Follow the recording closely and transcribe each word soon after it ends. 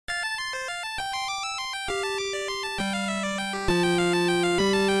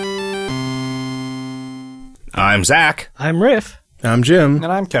I'm Zach. I'm Riff. I'm Jim.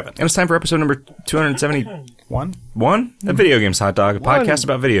 And I'm Kevin. And it's time for episode number 271. A Video Games Hot Dog, a podcast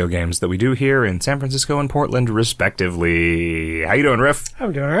about video games that we do here in San Francisco and Portland, respectively. How you doing, Riff?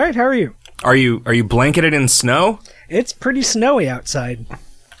 I'm doing all right. How are you? Are you blanketed in snow? It's pretty snowy outside.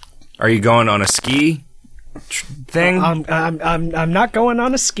 Are you going on a ski thing? I'm not going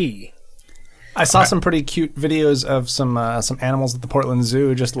on a ski. I saw some pretty cute videos of some animals at the Portland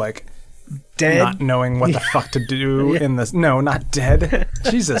Zoo, just like Dead. not knowing what the fuck to do in this. No, not dead.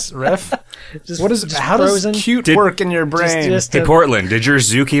 Jesus, Riff. How frozen. does cute work in your brain? Hey, Portland, did your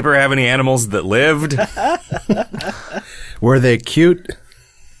zookeeper have any animals that lived? Were they cute?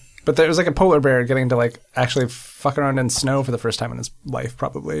 But there was like a polar bear getting to like actually fuck around in snow for the first time in his life,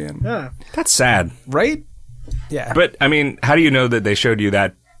 probably. And That's sad. right? Yeah. But, I mean, how do you know that they showed you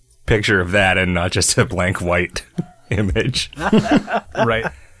that picture of that and not just a blank white image? Right.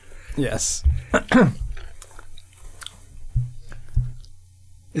 Yes.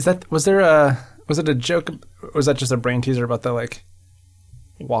 Was it a joke, or was that just a brain teaser about the like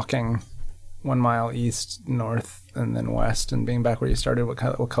walking 1 mile east, north, and then west, and being back where you started?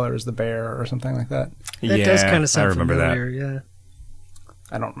 What color is the bear, or something like that? That does kind of sound I remember familiar,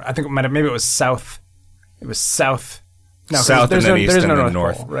 that. I think maybe it was south. It was south. No, South there's and then no, east there's and no then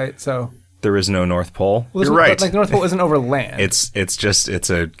North north. Pole, right? So There is no North Pole. well, You're right. Like the North Pole isn't over land. It's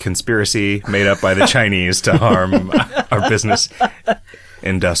a conspiracy made up by the Chinese to harm our business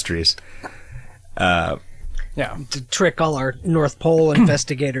industries. yeah. To trick all our North Pole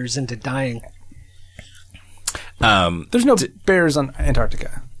investigators into dying. There's no bears on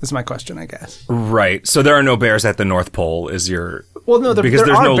Antarctica. Is my question, I guess. Right. So there are no bears at the North Pole. Is your Well, no, because there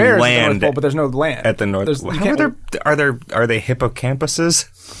there's are no bears land at the North Pole, but there's no land at the North. Are they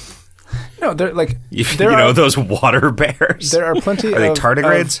hippocampuses? No, they're like Those water bears. There are plenty. Are they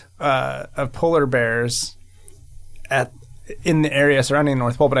tardigrades? Of polar bears in the area surrounding the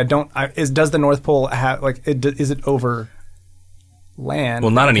North Pole, but does the North Pole have is it over land?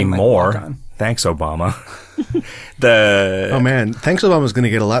 Well, not that you can, anymore. walk on? Thanks, Obama. Oh man, thanks Obama's going to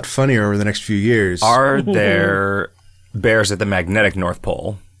get a lot funnier over the next few years. Are there bears at the magnetic North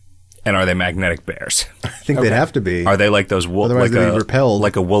Pole? And are they magnetic bears? I think they'd have to be. Are they like those Otherwise they'd be repelled.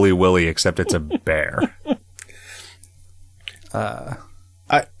 like a woolly willy, except it's a bear?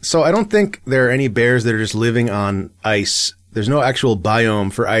 So I don't think there are any bears that are just living on ice. There's no actual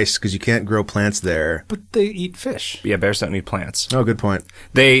biome for ice because you can't grow plants there. But they eat fish. Yeah, bears don't eat plants. Oh, good point.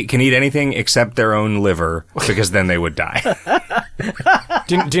 They can eat anything except their own liver because then they would die.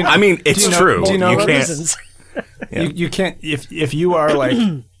 I mean, it's true. Do you know you what can't. Reasons. You can't if you are like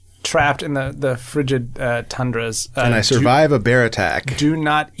trapped in the frigid tundras. And I survive a bear attack. Do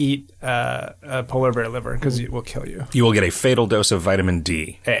not eat a polar bear liver because it will kill you. You will get a fatal dose of vitamin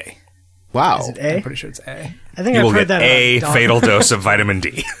D. A. Wow. Is it A? I'm pretty sure it's A. I think You I've will heard get that a about fatal dose of vitamin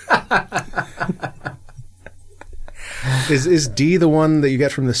D. Is D the one that you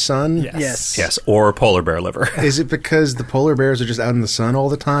get from the sun? Yes. Yes, or polar bear liver. Is it because the polar bears are just out in the sun all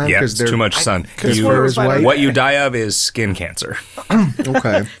the time? Yeah, 'Cause it's they're- too much sun. Because Your fur is white? What you die of is skin cancer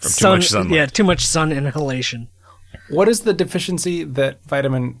Okay. from too much sunlight. Yeah, too much sun inhalation. What is the deficiency that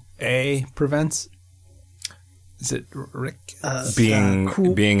vitamin A prevents? Is it Rick? being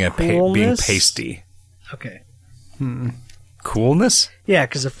coolness? pasty. Okay. Coolness? Yeah,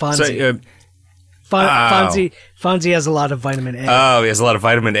 because of Fonzie. So, Fonzie has a lot of vitamin A. oh, he has a lot of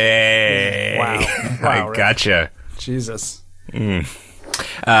vitamin A. Wow. I Rick. gotcha. Jesus.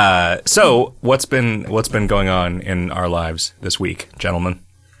 So, what's been going on in our lives this week, gentlemen?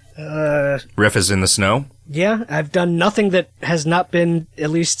 Riff is in the snow. Yeah, I've done nothing that has not been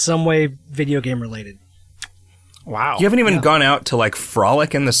at least some way video game related. Wow. You haven't even gone out to like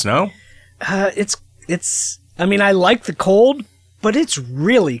frolic in the snow? It's. I mean, I like the cold, but it's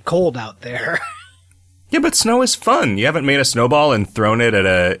really cold out there. Yeah, but snow is fun. You haven't made a snowball and thrown it at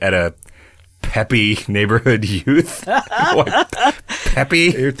a peppy neighborhood youth? What?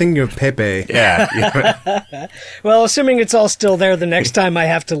 Peppy? You're thinking of Pepe. Yeah. Well, assuming it's all still there, the next time I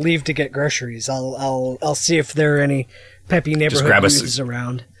have to leave to get groceries, I'll see if there are any peppy neighborhood grab a youths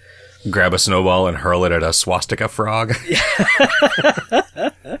around. Grab a snowball and hurl it at a swastika frog.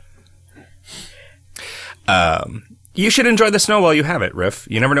 You should enjoy the snow while you have it, Riff.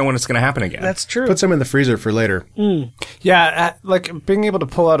 You never know when it's going to happen again. That's true. Put some in the freezer for later. Yeah, like being able to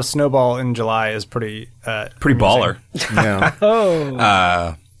pull out a snowball in July is pretty baller.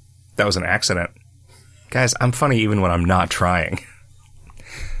 Yeah. That was an accident. Guys, I'm funny even when I'm not trying.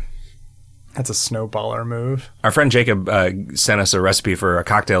 That's a snowballer move. Our friend Jacob sent us a recipe for a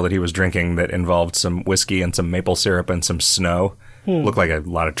cocktail that he was drinking that involved some whiskey and some maple syrup and some snow. look like a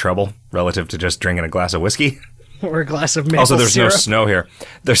lot of trouble relative to just drinking a glass of whiskey. Or a glass of maple Also, there's syrup. no snow here.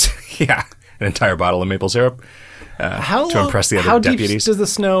 There's, an entire bottle of maple syrup to impress the other how deputies. deep does the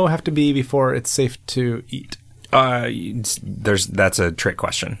snow have to be before it's safe to eat? That's a trick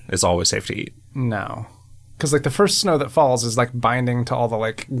question. It's always safe to eat. No. Because like the first snow that falls is like binding to all the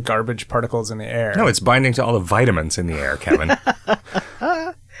like garbage particles in the air. No, it's binding to all the vitamins in the air, Kevin.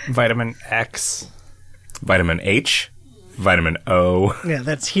 Vitamin X. Vitamin H, vitamin O, Yeah,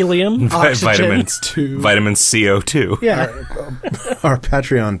 that's helium, oxygen. vitamin CO2. Yeah. Our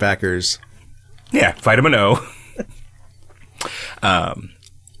Patreon backers. Yeah, vitamin O.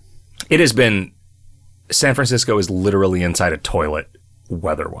 It has been... San Francisco is literally inside a toilet,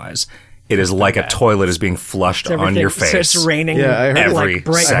 weather-wise. It is like a toilet is being flushed on your face. So it's raining. Yeah, I heard every like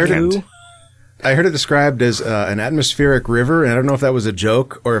bright second. goo. I heard it described as an atmospheric river, and I don't know if that was a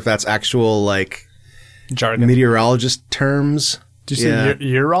joke or if that's actual like Jargon. meteorologist terms. Did you say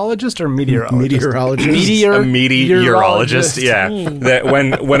urologist or meteorologist? Meteorologist. A meteorologist, yeah. That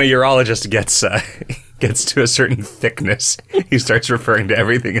when a urologist gets to a certain thickness, he starts referring to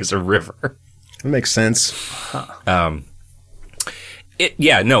everything as a river. That makes sense.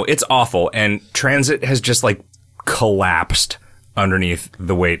 It's awful, and transit has just like collapsed underneath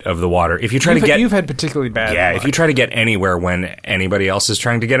the weight of the water. If you try You've had particularly bad luck. if you try to get anywhere when anybody else is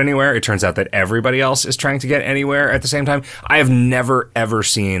trying to get anywhere, it turns out that everybody else is trying to get anywhere at the same time. I have never ever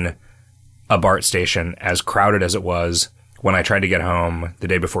seen a BART station as crowded as it was when I tried to get home the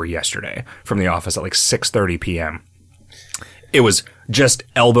day before yesterday from the office at like 6:30 p.m. It was just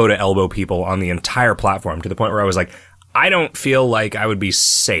elbow to elbow people on the entire platform to the point where I was like, I don't feel like I would be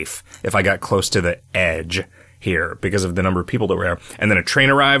safe if I got close to the edge here because of the number of people that were there. And then a train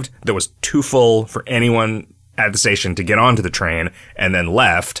arrived that was too full for anyone at the station to get onto the train and then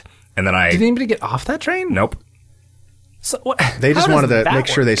left. And then Did anybody get off that train? Nope. So, what, They just how wanted does to that make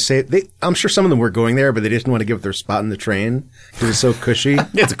sure work? they say. I'm sure some of them were going there, but they didn't want to give up their spot in the train because it's so cushy.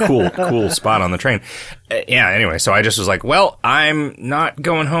 It's a cool spot on the train. Anyway, so I just was like, well, I'm not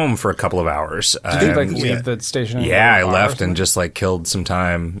going home for a couple of hours. Did you like leave the station? and Yeah, go to I the bar or left and something? just like killed some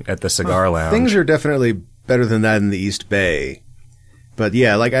time at the cigar lounge. Things are definitely better than that in the East Bay. But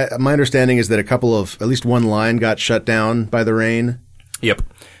yeah, like my understanding is that at least one line got shut down by the rain. Yep.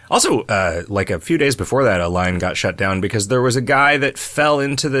 Also, like a few days before that, a line got shut down because there was a guy that fell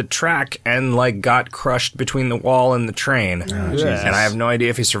into the track and like got crushed between the wall and the train. Oh, Jesus. And I have no idea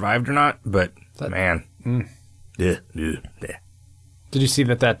if he survived or not, but man. Yeah. Did you see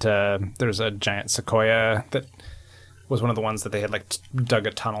that there's a giant sequoia that was one of the ones that they had like dug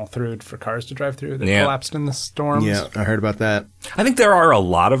a tunnel through for cars to drive through that collapsed in the storms? Yeah, I heard about that. I think there are a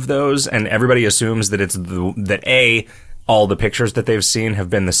lot of those, and everybody assumes that it's that A, all the pictures that they've seen have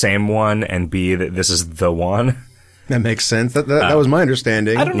been the same one, and B, that this is the one. That makes sense. That was my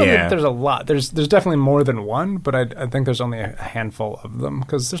understanding. I don't know Yeah. that there's a lot. There's definitely more than one, but I think there's only a handful of them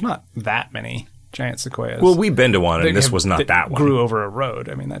because there's not that many giant sequoias. Well, we've been to one, and this was not that that one. grew over a road.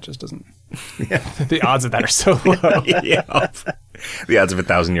 I mean, that just doesn't. The odds of that are so low. Yeah. The odds of a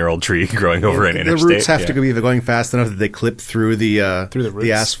 1,000-year-old tree growing over an The interstate. roots have to be going fast enough that they clip through the roots.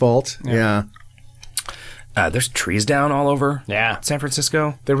 asphalt. Yeah. There's trees down all over Yeah. San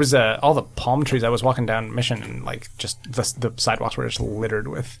Francisco. There was all the palm trees. I was walking down Mission and like just the sidewalks were just littered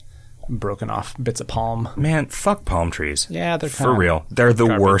with broken off bits of palm. Man, fuck palm trees. Yeah, they're For kinda real. They're the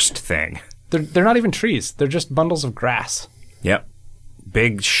garbage. worst thing. They're not even trees. They're just bundles of grass. Yep.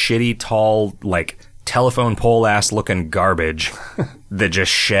 Big, shitty, tall, like telephone pole ass looking garbage that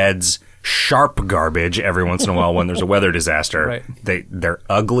just sheds sharp garbage every once in a while when there's a weather disaster. Right. They're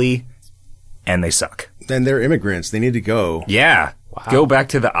ugly and they suck. And they're immigrants. They need to go. Yeah. Go back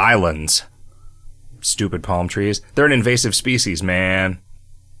to the islands. Stupid palm trees. They're an invasive species, man.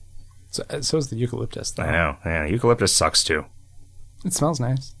 So is the eucalyptus, though. I know. Yeah, eucalyptus sucks too. It smells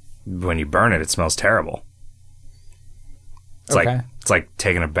nice. When you burn it, it smells terrible. It's Okay. like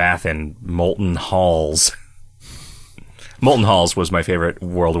taking a bath in molten halls. Molten halls was my favorite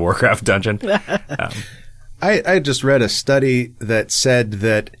World of Warcraft dungeon. I just read a study that said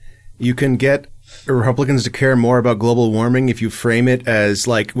that you can get Republicans to care more about global warming if you frame it as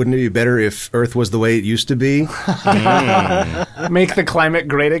like, wouldn't it be better if Earth was the way it used to be? Make the climate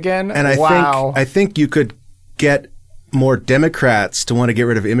great again. And I think you could get more Democrats to want to get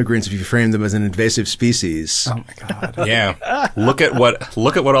rid of immigrants if you frame them as an invasive species. Oh my god. Yeah. Look at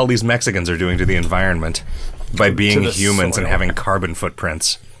what all these Mexicans are doing to the environment by being the humans and soil. having carbon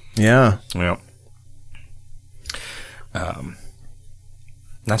footprints. Yeah. Yeah.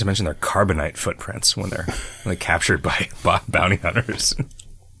 Not to mention their carbonite footprints when they're captured by bounty hunters.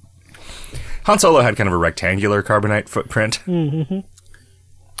 Han Solo had kind of a rectangular carbonite footprint. Mm-hmm.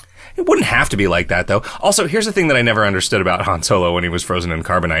 It wouldn't have to be like that, though. Also, here's the thing that I never understood about Han Solo when he was frozen in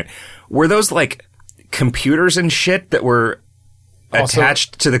carbonite. Were those, like, computers and shit that were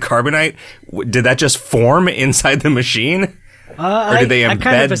attached to the carbonite? Did that just form inside the machine? Or did they embed I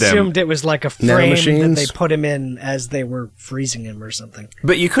kind of them? assumed it was like a frame Nanomachines? that they put him in as they were freezing him or something.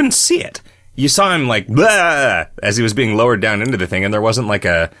 But you couldn't see it. You saw him like blah, as he was being lowered down into the thing, and there wasn't like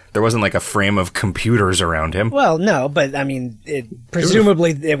a frame of computers around him. Well, no, but I mean,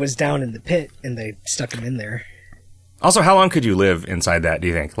 presumably it was down in the pit and they stuck him in there. Also, how long could you live inside that? Do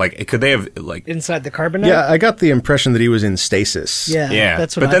you think? Like, could they have like? Inside the carbonite? Yeah, I got the impression that he was in stasis. Yeah.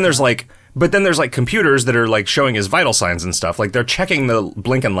 That's what but then I thought. there's like computers that are like showing his vital signs and stuff. Like they're checking the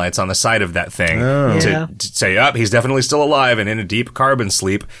blinking lights on the side of that thing Yeah. to say, he's definitely still alive and in a deep carbon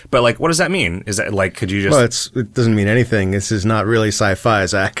sleep. But like, what does that mean? Is that like, could you just? Well, it doesn't mean anything. This is not really sci-fi,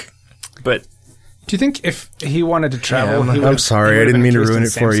 Zach. But Do you think if he wanted to travel, Yeah, he I'm would've- sorry, he I would've didn't mean to been ruin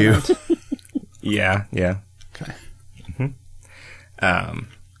encased it for in you. cement? yeah. Okay.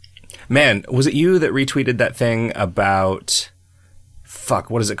 Man, was it you that retweeted that thing about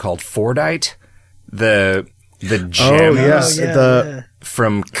what is it called? Fordite? The gems Oh, yeah. yeah.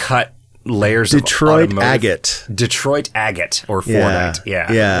 from cut layers Detroit of automotive. agate. Detroit agate or Yeah. Fordite.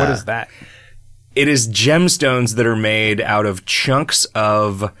 Yeah. Yeah. What is that? It is gemstones that are made out of chunks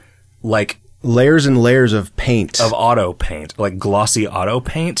of like Layers and layers of paint. of auto paint, like glossy auto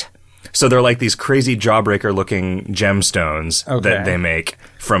paint. So they're like these crazy jawbreaker looking gemstones Okay. that they make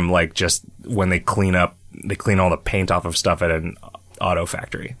from like just when they clean all the paint off of stuff at an auto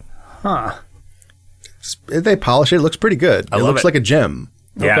factory. Huh. They polish it. It looks pretty good. I It love looks it. like a gem.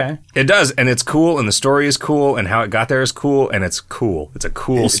 Yeah, Okay. it does. And it's cool. And the story is cool. And how it got there is cool. And it's cool. It's a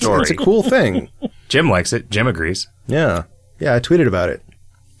cool story. It's a cool thing. Jim likes it. Jim agrees. Yeah. Yeah, I tweeted about it.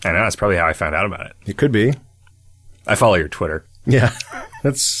 I know. That's probably how I found out about it. It could be. I follow your Twitter. Yeah.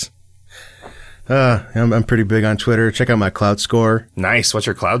 That's... I'm pretty big on Twitter. Check out my cloud score. Nice. What's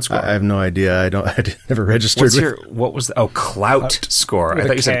your cloud score? I have no idea. I never registered. What was the clout score? I With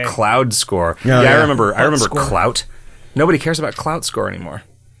thought a you said K. cloud score. No, yeah, I yeah. remember score. clout. Nobody cares about clout score anymore.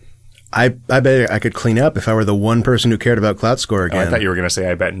 I bet I could clean up if I were the one person who cared about cloud score Oh, again. I thought you were going to say,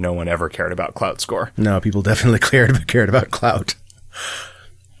 I bet no one ever cared about clout score. No, people definitely cared about clout.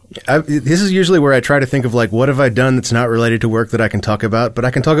 This is usually where I try to think of like, what have I done that's not related to work that I can talk about? But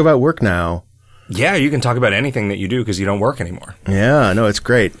I can talk about work now. Yeah, you can talk about anything that you do because you don't work anymore. Yeah, no, it's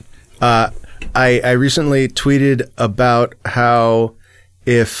great. I recently tweeted about how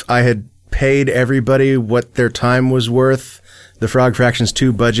if I had paid everybody what their time was worth, the Frog Fractions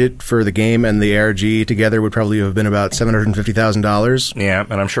 2 budget for the game and the ARG together would probably have been about $750,000. Yeah,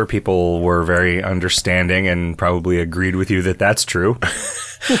 and I'm sure people were very understanding and probably agreed with you that that's true.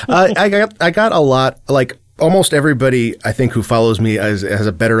 I got a lot, like almost everybody I think who follows me has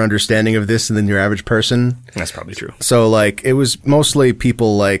a better understanding of this than your average person. That's probably true. So like it was mostly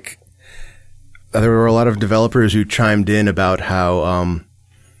people like there were a lot of developers who chimed in about how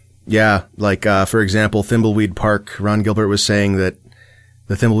for example, Thimbleweed Park, Ron Gilbert was saying that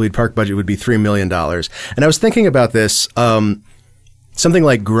the Thimbleweed Park budget would be $3 million. And I was thinking about this, something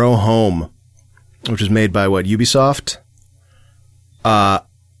like Grow Home, which was made by Ubisoft.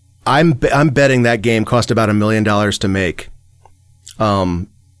 I'm betting that game cost about $1 million to make.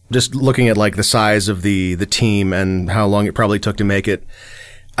 Just looking at like the size of the team and how long it probably took to make it.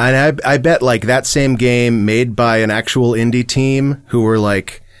 And I bet like that same game made by an actual indie team who were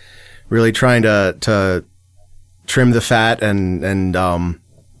like really trying to trim the fat and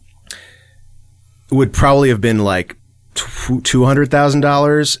would probably have been like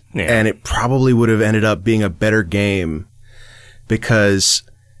 $200,000, Yeah. and it probably would have ended up being a better game because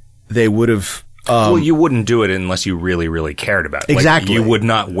they would have. Well, you wouldn't do it unless you really, really cared about it. Exactly. Like, you would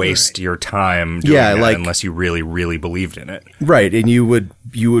not waste your time doing Yeah, that like- unless you really, really believed in it. Right, and you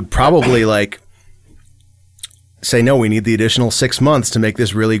would probably like say, no, we need the additional 6 months to make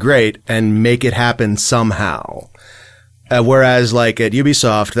this really great and make it happen somehow. Whereas like at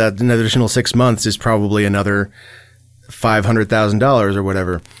Ubisoft, that additional 6 months is probably another $500,000 or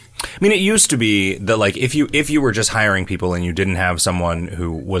whatever. I mean, it used to be that like if you were just hiring people and you didn't have someone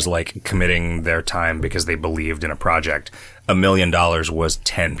who was like committing their time because they believed in a project, $1 million was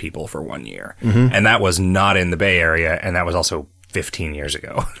 10 people for 1 year. Mm-hmm. And that was not in the Bay Area, and that was also 15 years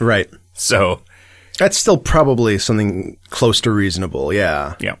ago. Right. So, That's still probably something close to reasonable,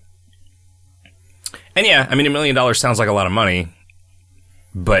 yeah. yeah. And yeah, I mean, $1 million sounds like a lot of money,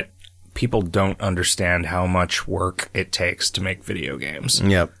 but people don't understand how much work it takes to make video games.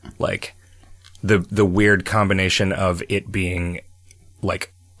 Yep. Like the weird combination of it being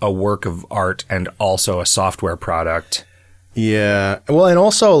like a work of art and also a software product. Yeah. Well, and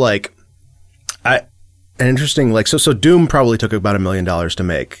also like an interesting like so Doom probably took about $1 million to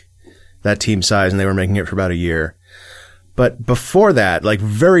make, that team size, and they were making it for about a year. But before that, like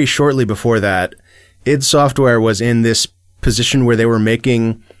very shortly before that, id Software was in this position where they were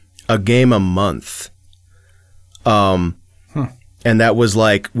making a game a month. And that was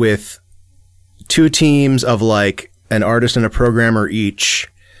like with 2 teams of like an artist and a programmer each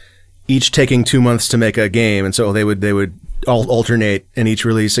taking 2 months to make a game. And so they would all alternate and each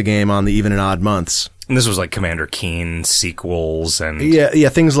release a game on the even and odd months. And this was like Commander Keen sequels and Yeah,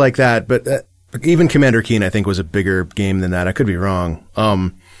 things like that. But even Commander Keen, I think, was a bigger game than that. I could be wrong.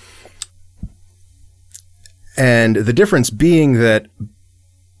 And the difference being that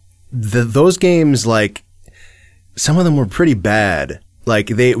those games, like, some of them were pretty bad. Like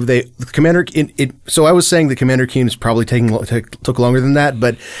Commander. So I was saying that Commander Keen is probably took longer than that,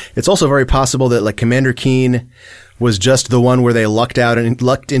 but it's also very possible that like Commander Keen was just the one where they lucked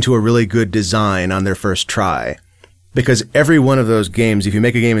into a really good design on their first try. Because every one of those games, if you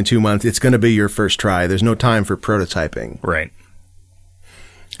make a game in 2 months, it's going to be your first try. There's no time for prototyping. Right.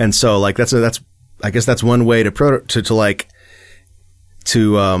 And so like I guess that's one way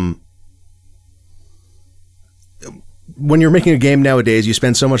when you're making a game nowadays, you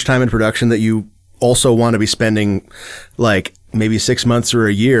spend so much time in production that you also want to be spending like maybe 6 months or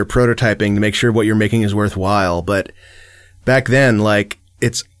a year prototyping to make sure what you're making is worthwhile. But back then, like,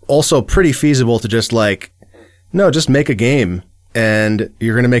 it's also pretty feasible to just just make a game, and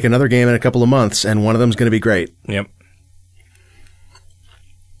you're going to make another game in a couple of months, and one of them's going to be great. Yep.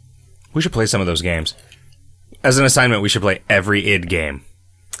 We should play some of those games. As an assignment, we should play every id game.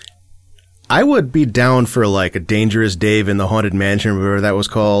 I would be down for like a Dangerous Dave in the Haunted Mansion, whatever that was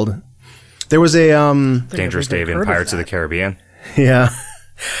called. There was a Dangerous Dave in Pirates of the Caribbean. Yeah.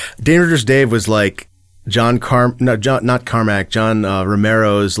 Dangerous Dave was like John Romero's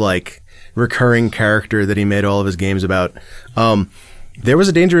like recurring character that he made all of his games about. There was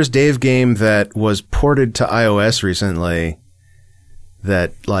a Dangerous Dave game that was ported to iOS recently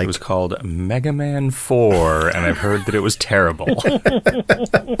that like it was called Mega Man 4, and I've heard that it was terrible.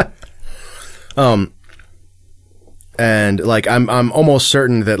 And like I'm almost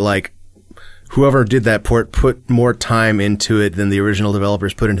certain that like whoever did that port put more time into it than the original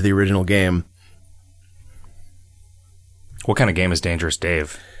developers put into the original game. What kind of game is Dangerous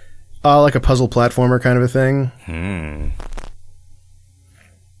Dave? Like a puzzle platformer kind of a thing.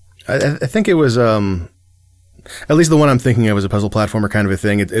 I think it was at least the one I'm thinking of was a puzzle platformer kind of a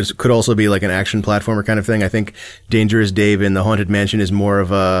thing. It could also be like an action platformer kind of thing. I think Dangerous Dave in the Haunted Mansion is more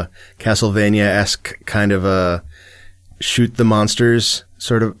of a Castlevania-esque kind of a shoot the monsters,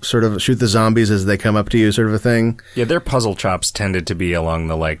 sort of shoot the zombies as they come up to you sort of a thing. Yeah, their puzzle chops tended to be along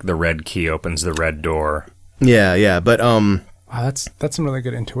the red key opens the red door. Yeah, but Wow, that's some really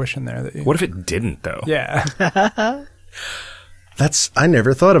good intuition there. What if it didn't though? Yeah. I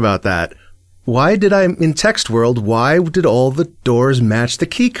never thought about that. Why did in Text World, why did all the doors match the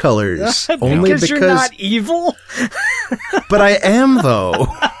key colors? Only because you're not evil? But I am, though.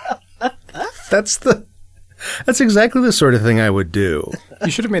 That's exactly the sort of thing I would do. You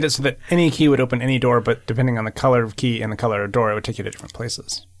should have made it so that any key would open any door, but depending on the color of key and the color of door, it would take you to different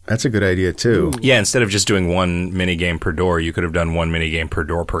places. That's a good idea, too. Yeah, instead of just doing one minigame per door, you could have done one minigame per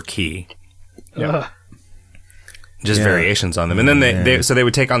door per key. Yeah. Just variations on them. And then they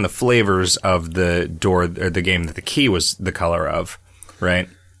would take on the flavors of the door or the game that the key was the color of, right?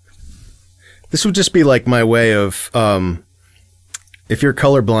 This would just be like my way of, if you're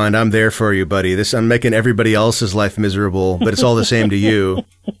colorblind, I'm there for you, buddy. I'm making everybody else's life miserable, but it's all the same to you.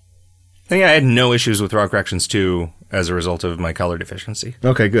 And yeah, I had no issues with Rock Fractions 2 as a result of my color deficiency.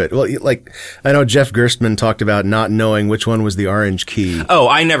 Okay, good. Well, like, I know Jeff Gerstmann talked about not knowing which one was the orange key. Oh,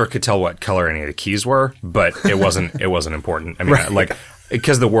 I never could tell what color any of the keys were, but it wasn't important. I mean, right.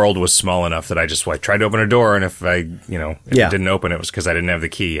 Because the world was small enough that I just tried to open a door, and if it didn't open, it was because I didn't have the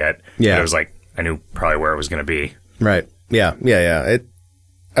key yet. Yeah. But it was I knew probably where it was going to be. Right. Yeah.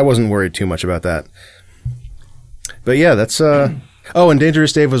 I wasn't worried too much about that. But yeah, that's, oh, and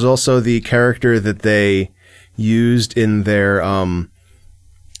Dangerous Dave was also the character that they used in their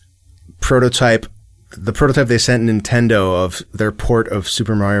prototype, the prototype they sent Nintendo of their port of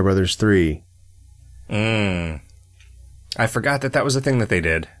Super Mario Bros. 3. I forgot that was a thing that they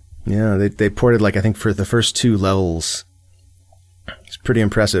did. Yeah, they ported, I think for the first 2 levels. It's pretty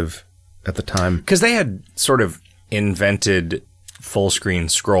impressive at the time. Because they had sort of invented full screen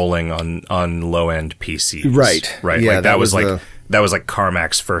scrolling on low end PCs. Right. Yeah, that was like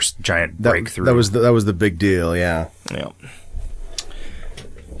Carmack's first giant breakthrough. That was the big deal, yeah. Yeah.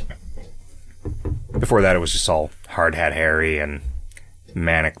 Before that, it was just all Hard Hat Harry and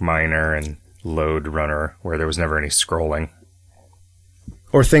Manic Miner and Load Runner, where there was never any scrolling.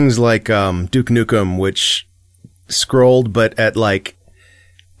 Or things like Duke Nukem, which scrolled, but at like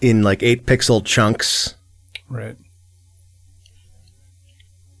in like 8-pixel chunks. Right.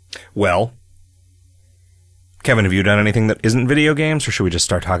 Well, Kevin, have you done anything that isn't video games, or should we just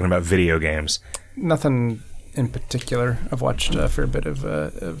start talking about video games? Nothing in particular. I've watched a fair bit of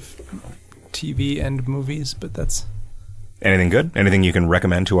TV and movies, but that's... Anything good? Anything you can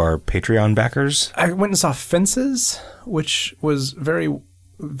recommend to our Patreon backers? I went and saw Fences, which was very,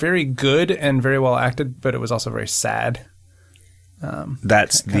 very good and very well acted, but it was also very sad.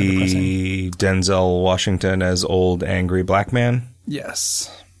 That's kind of the Denzel Washington as old angry black man?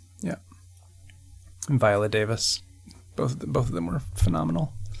 Yes. Yeah. And Viola Davis. Both of them were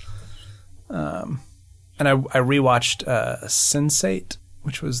phenomenal. And I rewatched Sense8,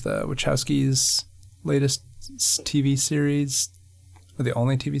 which was the Wachowskis' latest TV series, or the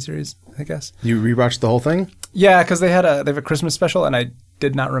only TV series, I guess. You rewatched the whole thing? Yeah, because they have a Christmas special, and I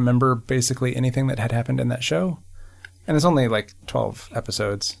did not remember basically anything that had happened in that show. And it's only like 12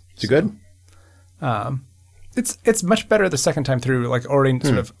 episodes. Is it good? It's much better the second time through, like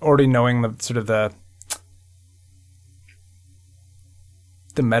already knowing the sort of the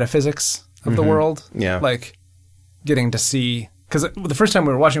metaphysics of the world. Yeah. Like getting to see, because the first time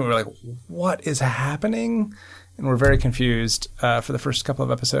we were watching, we were like, what is happening? And we're very confused for the first couple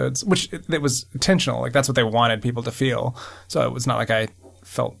of episodes, which it was intentional. Like that's what they wanted people to feel. So it was not like I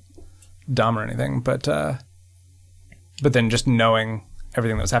felt dumb or anything, but then just knowing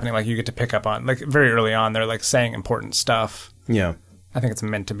everything that was happening, like you get to pick up on, like very early on, they're like saying important stuff. Yeah. I think it's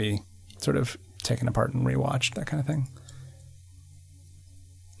meant to be sort of taken apart and rewatched, that kind of thing.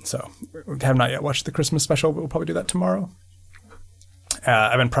 So we have not yet watched the Christmas special, but we'll probably do that tomorrow.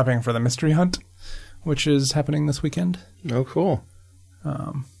 I've been prepping for the Mystery Hunt, which is happening this weekend. Oh, cool.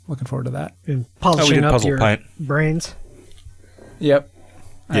 Looking forward to that. And polishing did up Puzzle your Pint. brains. Yep.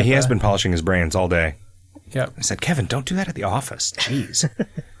 Yeah, he has been polishing his brains all day. Yep. I said, Kevin, don't do that at the office. Jeez.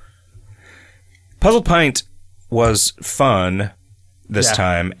 Puzzle Pint was fun this Yeah.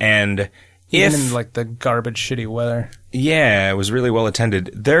 time, and Even in like the garbage, shitty weather. yeah, it was really well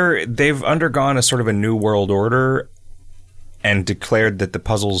attended. They've undergone a sort of a new world order and declared that the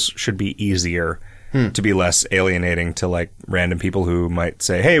puzzles should be easier to be less alienating to like random people who might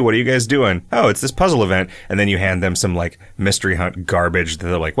say, hey, what are you guys doing? Oh, it's this puzzle event. And then you hand them some like Mystery Hunt garbage that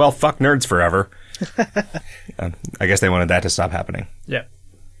they're like, well, fuck nerds forever. I guess they wanted that to stop happening. Yeah.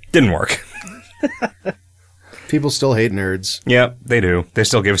 Didn't work. People still hate nerds. Yeah, they do. They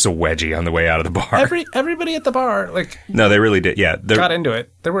still give us a wedgie on the way out of the bar. Everybody at the bar, like, No, they really did. Yeah. got into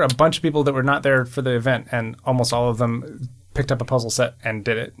it. There were a bunch of people that were not there for the event, and almost all of them picked up a puzzle set and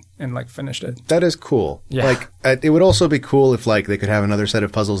did it and like finished it. That is cool. Yeah. Like, it would also be cool if like they could have another set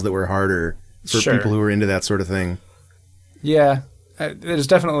of puzzles that were harder for Sure. people who are into that sort of thing. Yeah. There's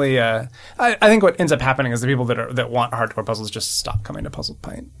definitely. I think what ends up happening is the people that want hardcore puzzles just stop coming to Puzzle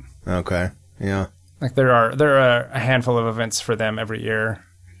Pint. Okay. Yeah. Like there are a handful of events for them every year,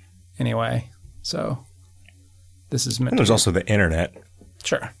 anyway. So this is meant. And to there's be- also the internet.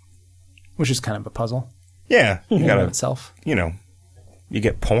 sure, which is kind of a puzzle Yeah. You in and of gotta, itself. you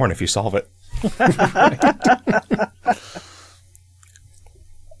get porn if you solve it.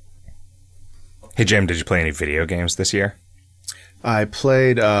 Hey, Jim, did you play any video games this year? I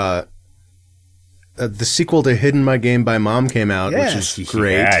played the sequel to Hidden My Game by Mom came out, Yes. which is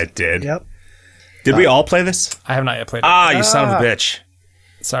great. Yeah, it did. Yep. Did we all play this? I have not yet played it. Ah, you son of a bitch.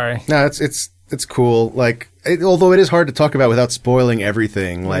 Sorry. No, it's cool. Like, although it is hard to talk about without spoiling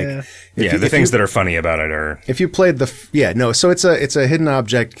everything. Like, Yeah. Yeah, the things that are funny about it are... if you played so it's a hidden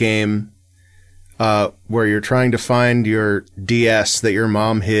object game where you're trying to find your DS that your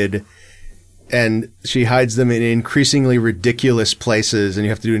mom hid, and she hides them in increasingly ridiculous places, and you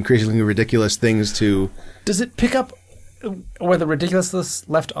have to do increasingly ridiculous things to... Does it pick up where the ridiculousness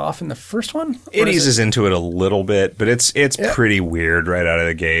left off in the first one? It Or is eases into it a little bit, but it's pretty weird right out of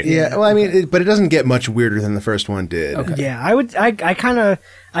the gate. Yeah, well, I mean, but it doesn't get much weirder than the first one did. Okay. Yeah,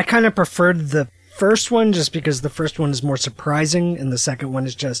 I kind of preferred the first one just because the first one is more surprising, and the second one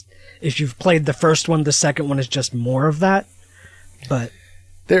is just, if you've played the first one, the second one is just more of that. But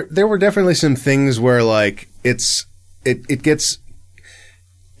There were definitely some things where like it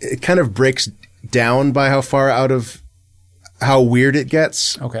kind of breaks down by how far out of how weird it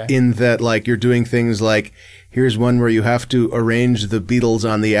gets. Okay. In that like you're doing things like, here's one where you have to arrange the Beatles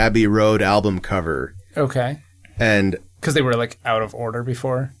on the Abbey Road album cover. Okay. And Because they were like out of order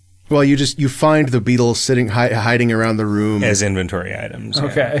before. Well, you find the beetles hiding around the room, as inventory items. yeah.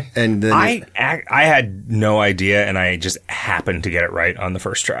 Okay. and then I had no idea, and I just happened to get it right on the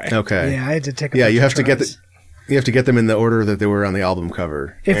first try. okay, Yeah, I had to take. yeah, you have to get them in the order that they were on the album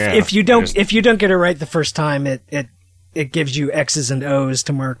cover. If you don't get it right the first time, it gives you X's and O's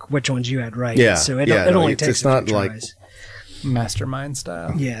to mark which ones you had right. Yeah, So it yeah, only it's takes not a few like- tries. Mastermind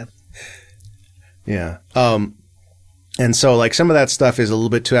style. Yeah. Yeah. And so like some of that stuff is a little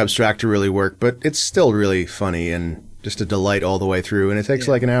bit too abstract to really work, but it's still really funny and just a delight all the way through. And it takes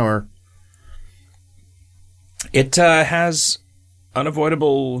like an hour. It has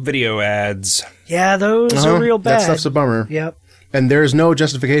unavoidable video ads. Yeah, those Uh-huh. are real bad. That stuff's a bummer. Yep. And there's no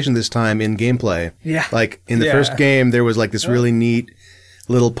justification this time in gameplay. Yeah. Like in the Yeah. first game, there was like this really neat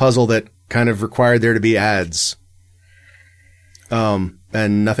little puzzle that kind of required there to be ads.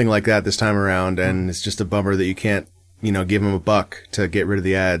 And nothing like that this time around. And it's just a bummer that you can't, give them $1 to get rid of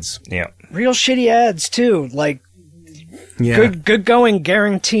the ads. Yeah. Real shitty ads too. Like Yeah. good going,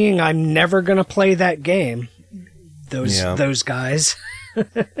 guaranteeing I'm never gonna play that game. Those guys.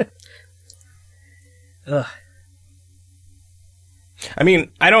 Ugh. I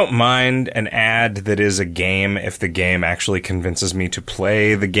mean, I don't mind an ad that is a game if the game actually convinces me to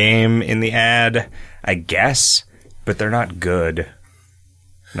play the game in the ad, I guess, but they're not good.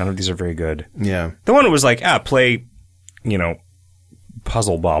 None of these are very good. Yeah. The one was like, play,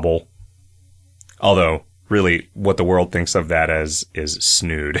 Puzzle Bobble. Although, really, what the world thinks of that as is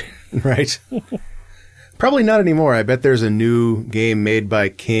snood. Right. Probably not anymore. I bet there's a new game made by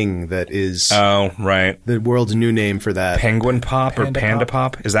King that is Oh, right. the world's new name for that. Penguin Pop or Panda Panda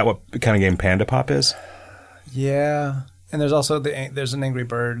Pop? Is that what kind of game Panda Pop is? Yeah. And there's also there's an Angry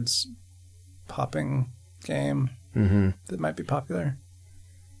Birds popping game that might be popular.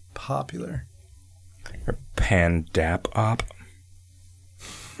 Or Pandap Op?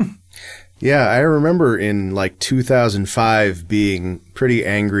 Yeah, I remember in like 2005 being pretty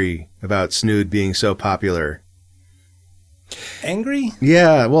angry about Snood being so popular. Angry?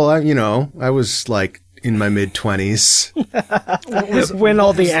 Yeah, well, I was like in my mid-20s. When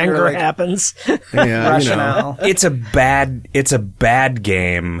all the was there, anger like- happens. Yeah, Rationale. It's a bad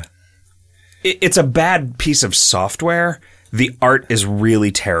game. It's a bad piece of software. The art is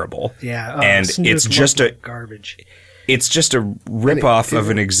really terrible. Yeah. And Snoop it's just looked like garbage. It's just a rip-off of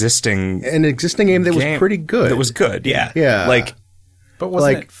an existing An existing game that was game pretty good. That was good, yeah. Yeah. Like, But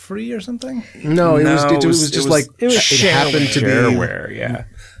wasn't Like- it free or something? No, it was No, just like it was it happened to be shareware, yeah.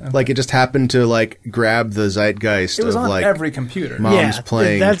 like it just happened to like grab the zeitgeist It was of on like every computer. Mom's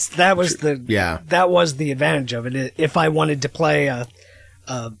playing. That was the Yeah. That was the advantage of it. If I wanted to play a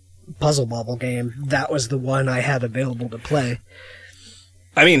Puzzle Bobble game, that was the one I had available to play.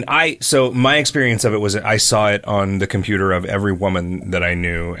 I mean, so my experience of it was I saw it on the computer of every woman that I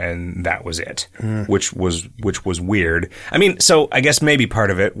knew, and that was it, which was weird. I mean, so I guess maybe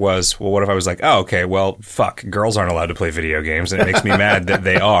part of it was, well, what if I was like, oh, okay, well, fuck, girls aren't allowed to play video games, and it makes me mad that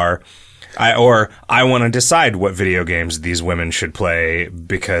they are. I want to decide what video games these women should play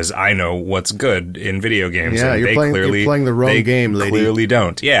because I know what's good in video games. Yeah, and you're playing the wrong game, lady. Clearly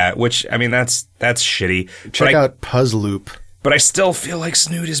don't. Yeah, which I mean that's shitty. check out Puzzloop. But I still feel like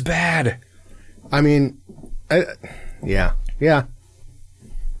Snood is bad. I mean, yeah. I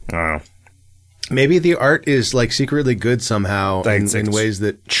don't know. Maybe the art is like secretly good somehow Like, in it's ways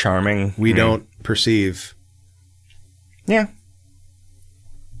that Charming. we don't perceive. Yeah.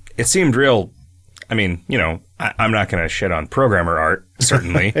 It seemed real. I mean, I'm not going to shit on programmer art,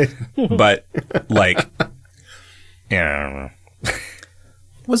 certainly. But, like, yeah, I don't know.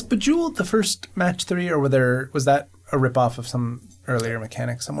 Was Bejeweled the first match 3, or was that a ripoff of some earlier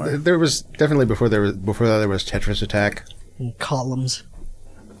mechanic somewhere? There was definitely before that there was Tetris Attack. And columns.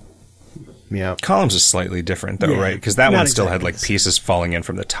 Yeah. Columns is slightly different, though, Yeah, right? Because that not one still had, exactly like, the same. pieces falling in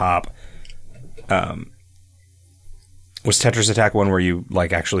from the top. Was Tetris Attack one where you,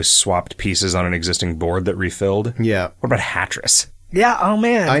 like, actually swapped pieces on an existing board that refilled? Yeah. What about Hatris? Yeah, oh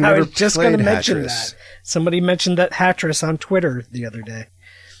man. I never was just going to played mention Hatris. that. Somebody mentioned that Hatris on Twitter the other day.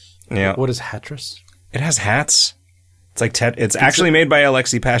 Yeah. What is Hatris? It has hats. It's like it's actually made by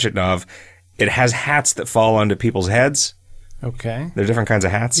Alexei Pashitnov. It has hats that fall onto people's heads. Okay. They're different kinds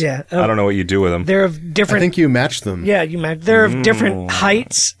of hats. Yeah. I don't know what you do with them. They're of I different. think you matched them. Yeah, you might. They're of different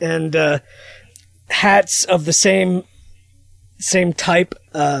heights and hats of the same type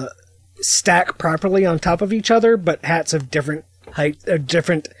stack properly on top of each other, but hats of different height.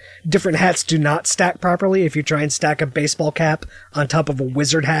 Different hats do not stack properly. If you try and stack a baseball cap on top of a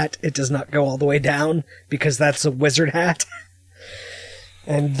wizard hat, it does not go all the way down because that's a wizard hat.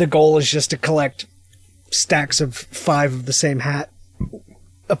 And the goal is just to collect stacks of 5 of the same hat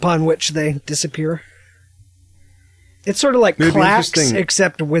upon which they disappear. It's sort of like It would be clacks, interesting-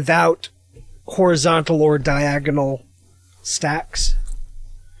 except without horizontal or diagonal stacks.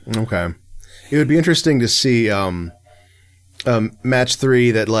 Okay. It would be interesting to see match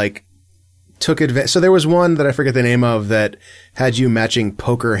 3 that like took advantage. So there was one that I forget the name of that had you matching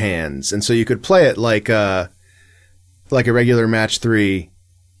poker hands, and so you could play it like a regular match 3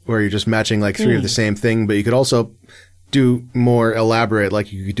 where you're just matching like 3 of the same thing, but you could also do more elaborate,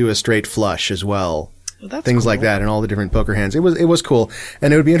 like you could do a straight flush as well. Well, that's Things like cool. that and all the different poker hands. It was cool.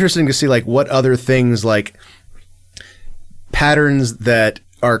 And it would be interesting to see like what other things, like patterns that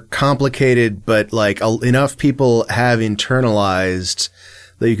are complicated but like enough people have internalized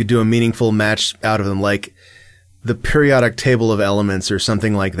that you could do a meaningful match out of them, like the periodic table of elements or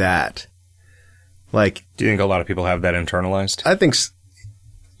something like that. Like, Do you think a lot of people have that internalized? I think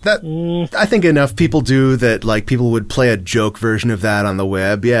I think enough people do that like people would play a joke version of that on the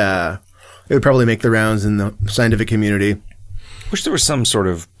web. Yeah. It would probably make the rounds in the scientific community. Wish there was some sort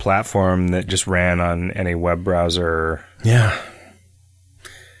of platform that just ran on any web browser. Yeah.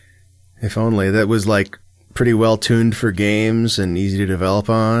 If only. That was like pretty well tuned for games and easy to develop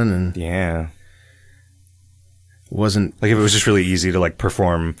on, and Yeah. wasn't. Like if it was just really easy to like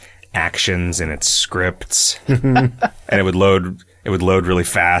perform actions in its scripts, and it would load really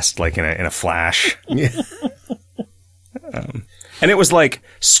fast, like in a flash. Yeah. And it was like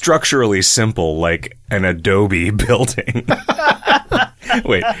structurally simple, like an Adobe building.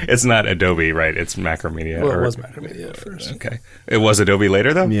 Wait, it's not Adobe, right? It's Macromedia. Well, it was Macromedia at first. Okay. It was Adobe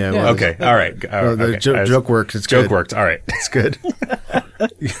later, though? Yeah, it Yeah. was. Okay. All right. Well, the Okay. joke worked. It's Joke good. worked. All right. It's good.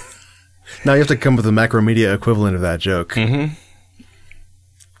 Now you have to come with a Macromedia equivalent of that joke.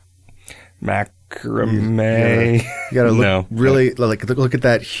 Macrame. You gotta look No. really like look at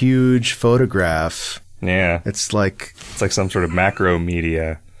that huge photograph. Yeah. It's like It's like some sort of macro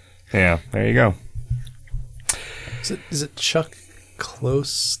media. Yeah. There you go. Is it Chuck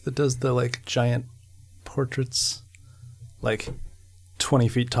Close that does the like giant portraits, like 20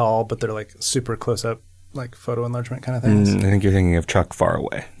 feet tall, but they're like super close up, like photo enlargement kind of things? I think you're thinking of Chuck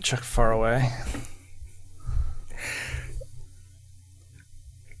Faraway. Chuck Faraway.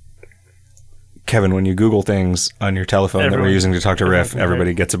 Kevin, when you Google things on your telephone that we're Everyone- using to talk to everyone Riff, can everybody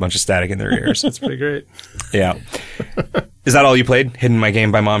hear. gets a bunch of static in their ears. That's pretty great. Yeah. Is that all you played? Hidden My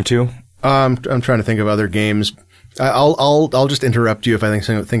Game by Mom 2? I'm trying to think of other games. I'll just interrupt you if I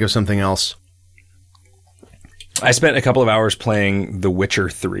think of something else. I spent a couple of hours playing The Witcher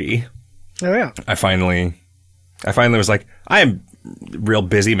 3. Oh yeah. I finally was like, I am real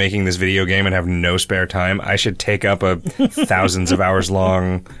busy making this video game and have no spare time. I should take up a thousands of hours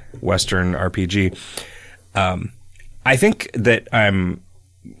long Western RPG. I think that I'm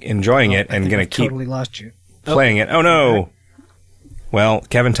enjoying it and going to keep Totally lost you. playing it. Oh no. Well,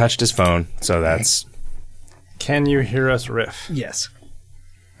 Kevin touched his phone, so that's Can you hear us riff? Yes.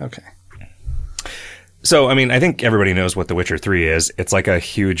 Okay. so. I mean, I think everybody knows what The Witcher 3 is. It's like a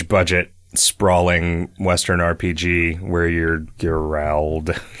huge budget, sprawling Western RPG where you're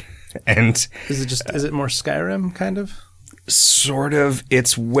Geralt, and Is it more Skyrim kind of? sort of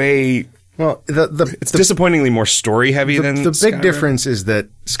it's way. Well, It's disappointingly more story heavy than the big Skyrim. difference is that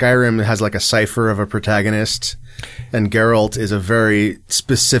Skyrim has like a cipher of a protagonist, and Geralt is a very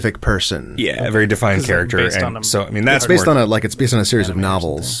specific person. Yeah, a very defined 'Cause they're character, based on and a- so I mean that's It's based more, on it's based on a series of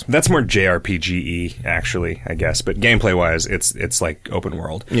novels. that's more JRPG-y actually, I guess. But gameplay wise, it's like open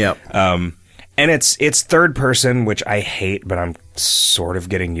world. Yeah. And it's third person, which I hate, but I'm sort of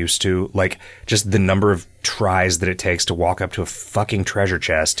getting used to. Like, just the number of tries that it takes to walk up to a fucking treasure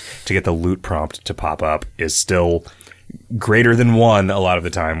chest to get the loot prompt to pop up is still greater than one a lot of the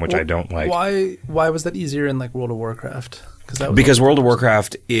time, which I don't like. Why was that easier in like World of Warcraft? Because World of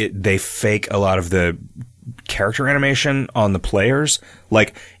Warcraft, they fake a lot of the character animation on the players.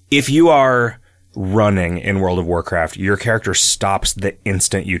 Like, if you are running in World of Warcraft, your character stops the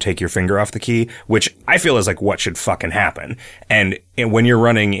instant you take your finger off the key, which I feel is like what should fucking happen. And when you're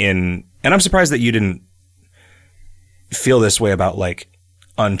running in, and I'm surprised that you didn't feel this way about like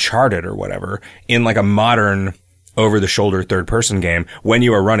Uncharted or whatever, in like a modern over-the-shoulder third-person game, when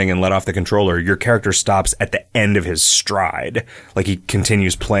you are running and let off the controller, your character stops at the end of his stride. Like, he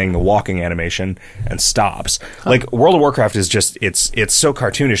continues playing the walking animation and stops. Like, World of Warcraft is just, it's so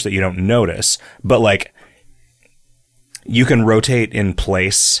cartoonish that you don't notice, but, like, you can rotate in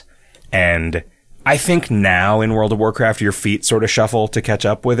place, and I think now in World of Warcraft, your feet sort of shuffle to catch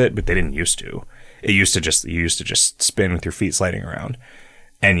up with it, but they didn't used to. You used to just spin with your feet sliding around,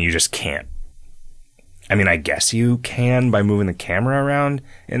 and you just can't. I mean, I guess you can by moving the camera around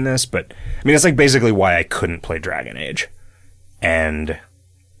in this, but I mean, it's like basically why I couldn't play Dragon Age. And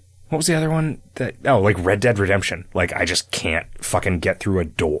What was the other one? Like Red Dead Redemption. Like, I just can't fucking get through a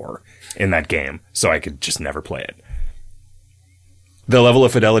door in that game, so I could just never play it. The level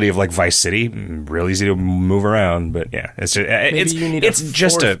of fidelity of like Vice City, real easy to move around, but yeah, it's just Maybe you need it's a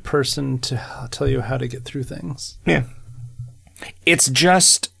just a person to tell you how to get through things. yeah. It's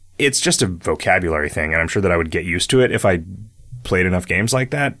just a vocabulary thing, and I'm sure that I would get used to it if I played enough games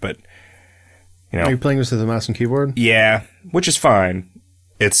like that. But you know, Are you playing this with a mouse and keyboard? yeah, which is fine.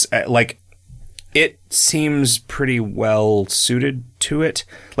 It's like it seems pretty well suited to it.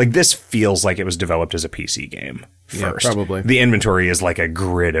 Like this feels like it was developed as a PC game first. Yeah, probably. The inventory is like a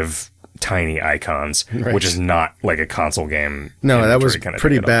grid of tiny icons, Right. which is not like a console game. No, that was inventory kind of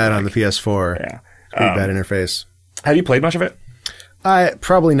pretty thing at all. bad on the PS4. Yeah. Pretty bad interface. Have you played much of it?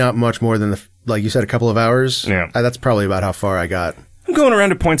 Probably not much more than like you said, a couple of hours. Yeah. That's probably about how far I got. I'm going around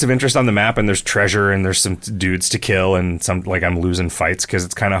to points of interest on the map, and there's treasure, and there's some dudes to kill, and some like I'm losing fights because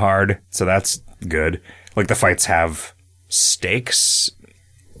it's kind of hard. So that's good. Like the fights have stakes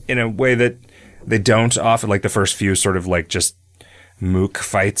in a way that they don't often. Like the first few sort of like just mook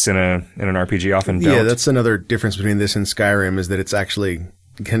fights in an RPG often don't. Yeah, that's another difference between this and Skyrim is that it's actually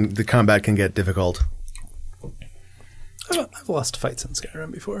the combat can get difficult. I've lost fights in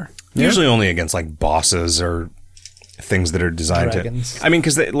Skyrim before. Usually only against like bosses or things that are designed Dragons. to. I mean,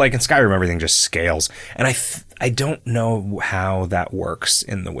 because like in Skyrim, everything just scales, and I don't know how that works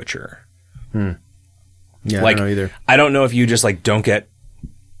in The Witcher. Yeah, Like, I don't know either. I don't know if you just like don't get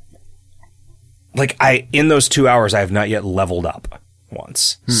like in those 2 hours I have not yet leveled up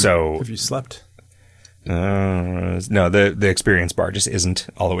once. So Have you slept? no, the experience bar just isn't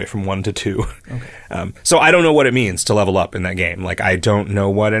all the way from 1 to 2. Okay. So I don't know what it means to level up in that game. Like I don't know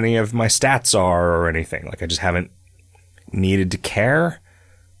what any of my stats are or anything. Like I just haven't needed to care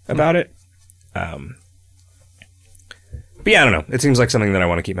about it. But yeah, I don't know. It seems like something that I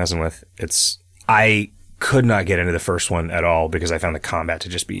want to keep messing with. I could not get into the first one at all because I found the combat to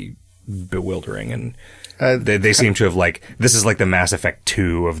just be bewildering, and they seem to have like this is like the Mass Effect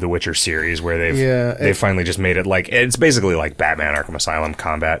 2 of the Witcher series where they've finally just made it like it's basically like Batman Arkham Asylum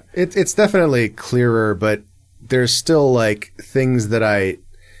combat. It's definitely clearer, but there's still like things that I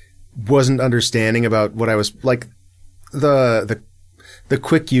wasn't understanding about what I was like the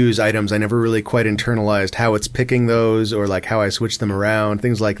quick use items. I never really quite internalized how it's picking those or like how I switch them around,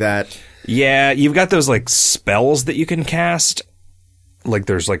 things like that. Yeah, you've got those like spells that you can cast. Like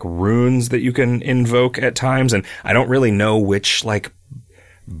there's like runes that you can invoke at times, and I don't really know which like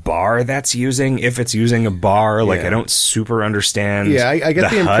bar that's using. If it's using a bar, like Yeah. I don't super understand. Yeah, I get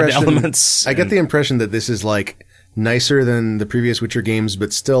the HUD impression. elements. I get the impression that this is like nicer than the previous Witcher games,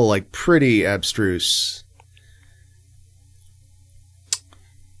 but still like pretty abstruse.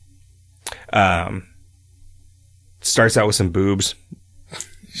 Starts out with some boobs,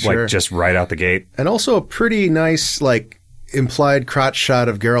 Sure. like just right out the gate. And also a pretty nice like implied crotch shot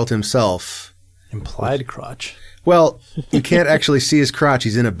of Geralt himself. Implied crotch. Well, you can't actually see his crotch.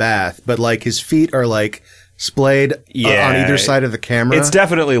 He's in a bath, but like his feet are like splayed on either side of the camera. It's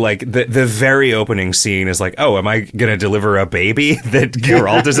definitely like the very opening scene is like, oh, am I going to deliver a baby that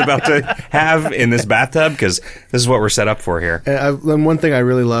Geralt is about to have in this bathtub? Because this is what we're set up for here. And one thing I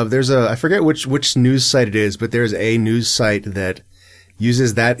really love, I forget which news site it is, but there's a news site that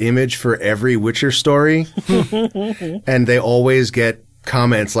uses that image for every Witcher story. And they always get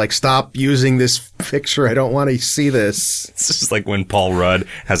comments like, stop using this picture. I don't want to see this. It's just like when Paul Rudd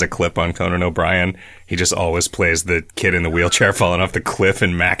has a clip on Conan O'Brien. He just always plays the kid in the wheelchair falling off the cliff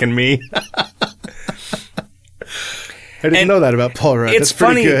in Mac and Me. I didn't know that about Paul Rudd. It's That's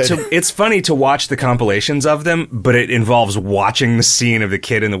pretty funny. good. It's funny to watch the compilations of them, but it involves watching the scene of the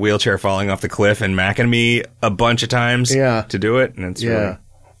kid in the wheelchair falling off the cliff in Mac and Me a bunch of times. Yeah. To do it, and it's Yeah. really...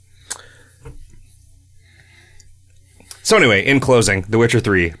 So anyway, in closing, The Witcher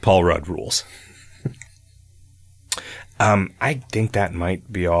 3, Paul Rudd rules. I think that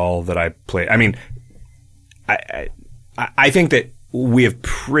might be all that I play. I mean, I think that we have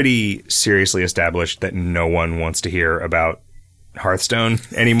pretty seriously established that no one wants to hear about Hearthstone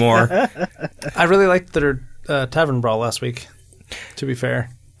anymore. I really liked their Tavern Brawl last week, to be fair.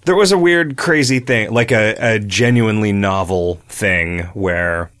 There was a weird, crazy thing, like a genuinely novel thing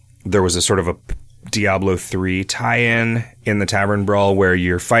where there was a sort of a Diablo 3 tie-in in the Tavern Brawl where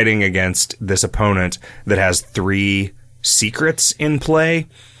you're fighting against this opponent that has 3 secrets in play,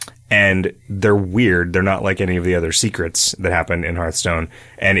 and they're weird. They're not like any of the other secrets that happen in Hearthstone.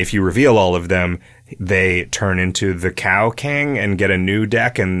 And if you reveal all of them, they turn into the Cow King and get a new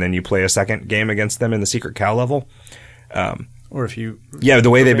deck, and then you play a second game against them in the secret cow level. Or if you Yeah, the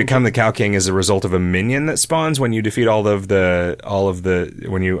way they become the Cow King is a result of a minion that spawns when you defeat all of the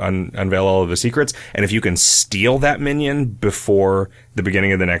when you unveil all of the secrets. And if you can steal that minion before the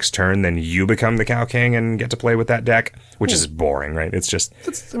beginning of the next turn, then you become the Cow King and get to play with that deck, which is boring, right? It's just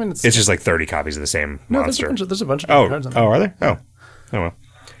it's just like 30 copies of the same monster. There's a bunch of different cards on there. Oh, are there? Oh well.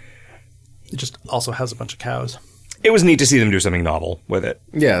 It just also has a bunch of cows. It was neat to see them do something novel with it.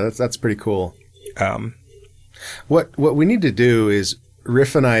 Yeah, that's pretty cool. What we need to do is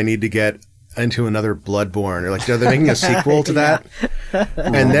Riff and I need to get into another Bloodborne. Or like, are they making a sequel to that?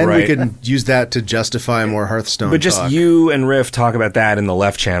 And then we can use that to justify more Hearthstone. But just talk. you and Riff talk about that in the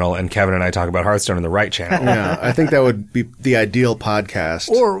left channel, and Kevin and I talk about Hearthstone in the right channel. Yeah, I think that would be the ideal podcast.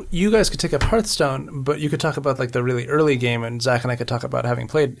 Or you guys could take up Hearthstone, but you could talk about like the really early game, and Zach and I could talk about having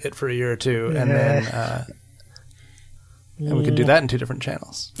played it for a year or two, and then and we could do that in 2 different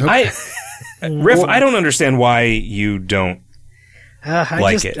channels. Riff, I don't understand why you don't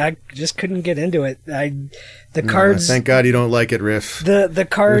like it. I just couldn't get into it. The cards. Thank God you don't like it, Riff. The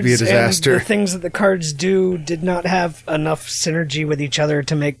cards It would be a disaster. and the things that the cards do did not have enough synergy with each other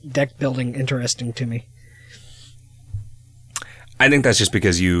to make deck building interesting to me. I think that's just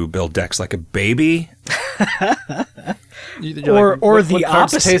because you build decks like a baby. Or what the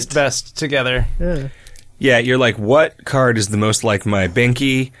cards opposite. taste best together. Yeah, you're like, what card is the most like my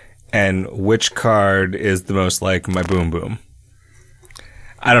Binky, and which card is the most like my Boom Boom?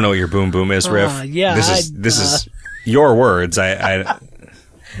 I don't know what your Boom Boom is, Riff. Yeah, this is your words. I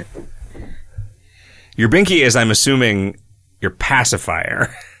your Binky is, I'm assuming, your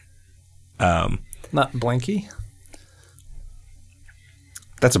pacifier. Not Blanky?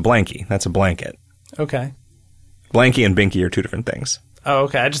 That's a blankie. That's a blanket. Okay. Blankie and Binky are 2 different things. Oh,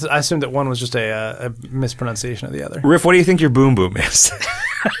 okay. I assumed that one was just a mispronunciation of the other. Riff, what do you think your Boom Boom is?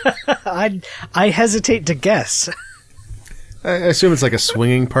 I hesitate to guess. I assume it's like a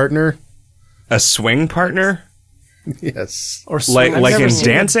swinging partner. A swing partner? Yes. Or Like never in seen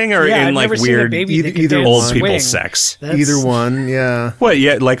dancing or in I've like never seen a weird baby that can either dance old swing. people sex? That's- Either one, yeah. What?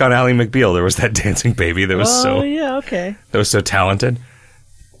 Yeah, like on Ally McBeal, there was that dancing baby that was Oh yeah, okay. so talented.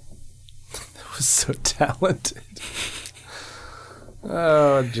 was so talented.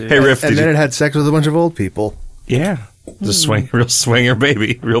 Oh, geez. Hey, Riff, And did then you? it had sex with a bunch of old people. Yeah, the real swinger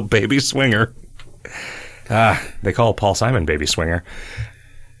baby, real baby swinger. They call Paul Simon baby swinger.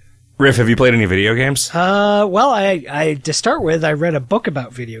 Riff, have you played any video games? Well, I to start with, I read a book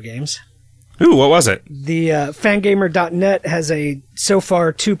about video games. Ooh, what was it? The fangamer.net has a so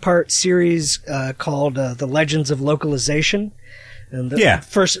far 2-part series called The Legends of Localization. And the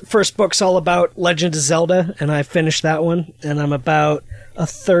first book's all about Legend of Zelda, and I finished that one, and I'm about a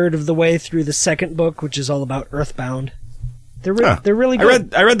third of the way through the second book, which is all about Earthbound. They're really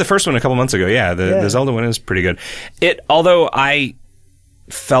good. I read the first one a couple months ago. Yeah, the Zelda one is pretty good. Although I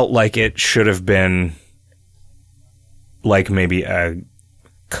felt like it should have been like maybe a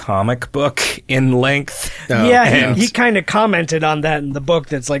comic book in length. Yeah, he kind of commented on that in the book.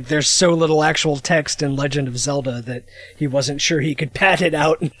 That's like there's so little actual text in Legend of Zelda that he wasn't sure he could pad it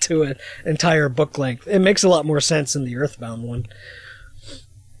out into an entire book length. It makes a lot more sense in the Earthbound one.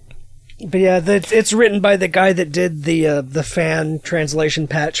 But yeah, it's written by the guy that did the fan translation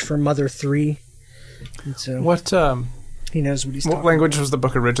patch for Mother 3. And so What he knows what he's talking language was the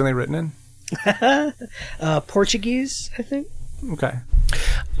book originally written in? about. Portuguese, I think. Okay.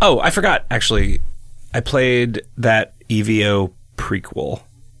 Oh, I forgot, actually. I played that EVO prequel.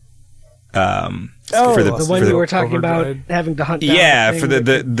 For the one you were talking about Overdrive. having to hunt down. Yeah, the for thing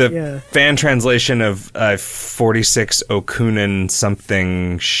the fan translation of 46 Okunin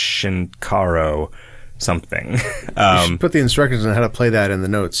something Shinkaro something. Put the instructions on how to play that in the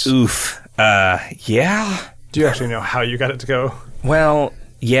notes. Oof. Yeah. Do you actually know how you got it to go? Well,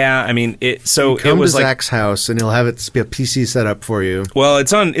 yeah. I mean, it Come was to like, Zach's house and he'll have it be a PC set up for you. well,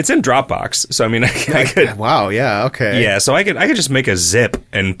 it's in Dropbox. So I mean, I could. Wow, yeah, okay. Yeah, so I could just make a zip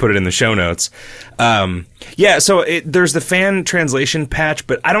and put it in the show notes. Yeah, so there's the fan translation patch,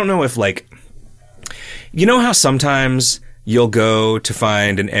 but I don't know if you know how sometimes you'll go to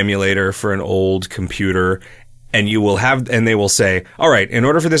find an emulator for an old computer and they will say, all right, in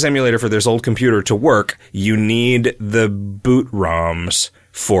order for this emulator for this old computer to work, you need the boot ROMs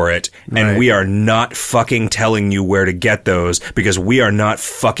for it, and Right. we are not fucking telling you where to get those because we are not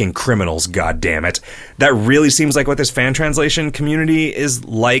fucking criminals, goddammit. That really seems like what this fan translation community is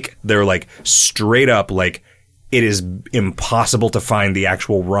like. They're like straight up like it is impossible to find the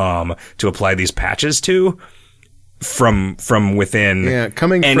actual ROM to apply these patches to from within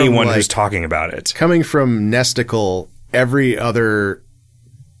coming from, anyone who's talking about it. Coming from Nesticle, every other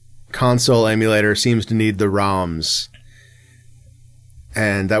console emulator seems to need the ROMs.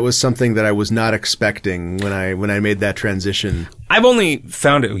 And that was something that I was not expecting when I made that transition. I've only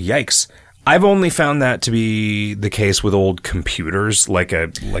found it. Yikes! I've only found that to be the case with old computers, like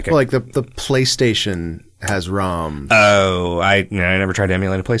the PlayStation has ROMs. Oh, I never tried to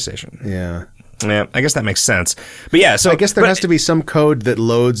emulate a PlayStation. Yeah. Yeah, I guess that makes sense. But yeah, so I guess there has to be some code that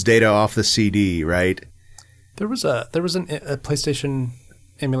loads data off the CD, right? There was a PlayStation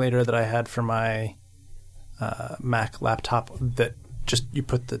emulator that I had for my Mac laptop that just you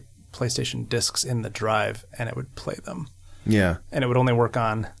put the PlayStation discs in the drive and it would play them. Yeah. And it would only work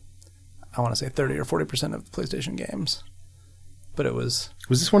on, I want to say 30 or 40% of the PlayStation games. But it was...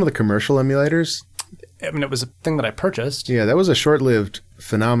 Was this one of the commercial emulators? I mean, it was a thing that I purchased. Yeah, that was a short-lived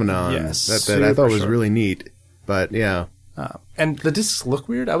phenomenon Yes, that I thought was super really neat. But yeah. And the discs look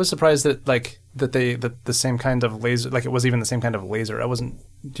weird. I was surprised that the same kind of laser, like it was even the same kind of laser. I wasn't,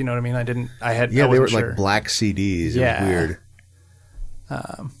 do you know what I mean? Yeah, they were sure. like black CDs. Yeah. It was weird.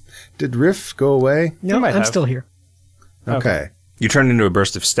 Did Riff go away? No, might I'm have. still here. Okay. you turned into a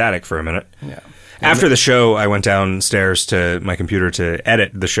burst of static for a minute. Yeah. After the show, I went downstairs to my computer to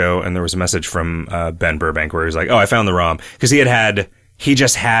edit the show, and there was a message from Ben Burbank where he was like, "Oh, I found the ROM," because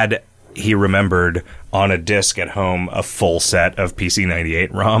he remembered on a disc at home a full set of PC-98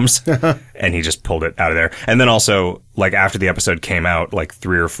 ROMs, and he just pulled it out of there. And then also, like after the episode came out, like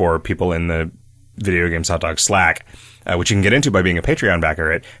 3 or 4 people in the Video Games Hot Dog Slack, which you can get into by being a Patreon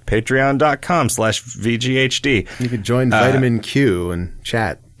backer at patreon.com/VGHD. You could join Vitamin Q and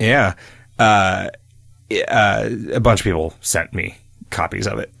chat. Yeah. A bunch of people sent me copies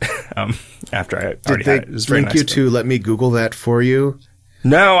of it after I already had it. It was very link nice you of them. to let me Google that for you?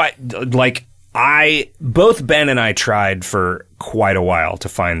 No, both Ben and I tried for quite a while to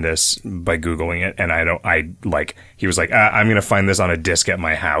find this by Googling it, and he was like, I'm going to find this on a disc at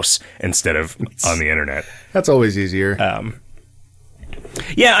my house instead of on the internet. That's always easier.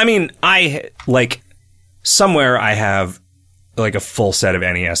 Yeah, I mean, somewhere I have like a full set of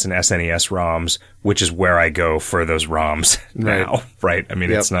NES and SNES ROMs, which is where I go for those ROMs now, right? I mean,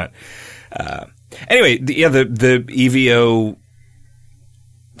 Yep. it's not... anyway, the EVO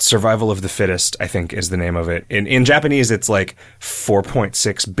Survival of the Fittest, I think, is the name of it. In Japanese, it's like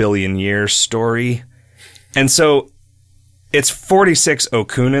 4.6 billion years story. And so it's 46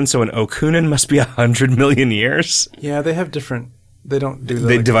 Okunin, so an Okunin must be 100 million years. Yeah, they have different... They don't do the...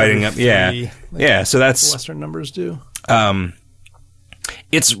 They like, dividing every up, yeah. three, like Yeah, so that's... Western numbers do.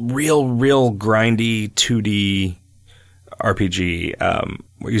 It's real grindy 2D RPG.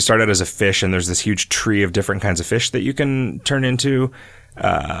 Where you start out as a fish, and there's this huge tree of different kinds of fish that you can turn into.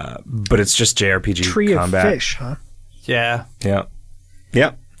 But it's just JRPG Tree combat. of fish, huh? Yeah. Yeah.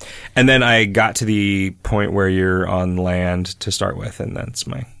 Yeah. And then I got to the point where you're on land to start with, and that's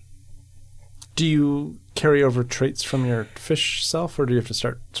my... Do you carry over traits from your fish self, or do you have to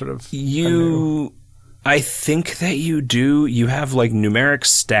start sort of... I think that you do. You have like numeric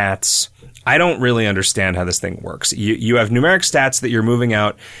stats. I don't really understand how this thing works. You have numeric stats that you're moving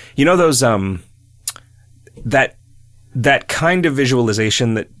out. You know those that kind of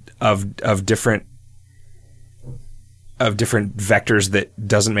visualization that of different vectors that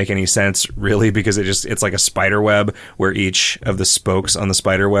doesn't make any sense really, because it's like a spider web where each of the spokes on the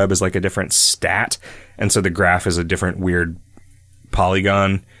spider web is like a different stat, and so the graph is a different weird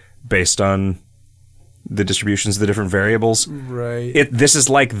polygon based on the distributions of the different variables. Right. This is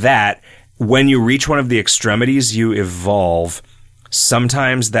like that. When you reach one of the extremities, you evolve.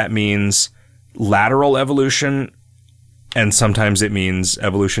 Sometimes that means lateral evolution, and sometimes it means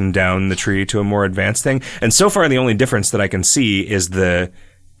evolution down the tree to a more advanced thing. And so far, the only difference that I can see is there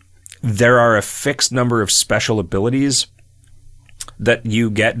are a fixed number of special abilities that you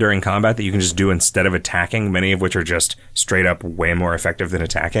get during combat that you can just do instead of attacking, many of which are just straight up way more effective than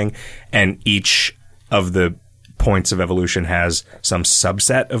attacking. And each of the points of evolution has some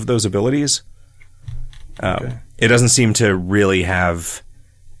subset of those abilities. It doesn't seem to really have...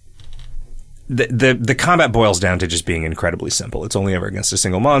 The combat boils down to just being incredibly simple. It's only ever against a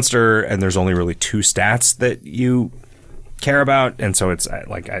single monster, and there's only really 2 stats that you care about, and so it's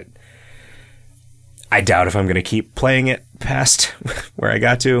like... I doubt if I'm going to keep playing it past where I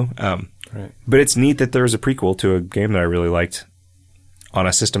got to. Right. But it's neat that there was a prequel to a game that I really liked on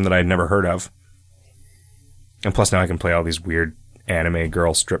a system that I'd never heard of. And plus now I can play all these weird anime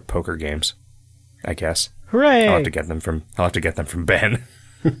girl strip poker games, I guess. Hooray! I'll have to get them from Ben.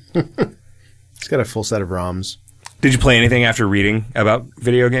 It's got a full set of ROMs. Did you play anything after reading about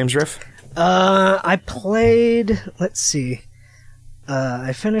video games, Riff? I played. Let's see.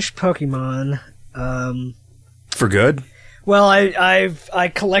 I finished Pokemon. For good? Well,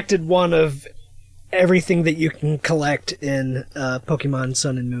 I collected one of everything that you can collect in Pokemon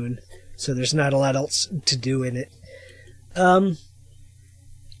Sun and Moon. So there's not a lot else to do in it.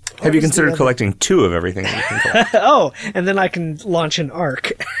 Have you considered collecting 2 of everything that you can collect? Oh, and then I can launch an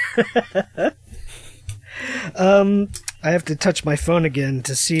arc. I have to touch my phone again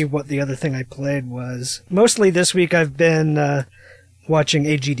to see what the other thing I played was. Mostly this week I've been watching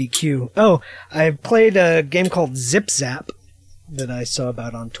AGDQ. Oh, I played a game called Zip Zap that I saw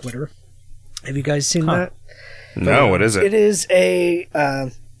about on Twitter. Have you guys seen that? No, what is it? It is a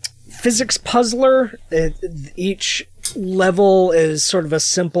physics puzzler. Each level is sort of a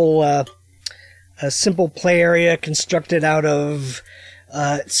simple play area constructed out of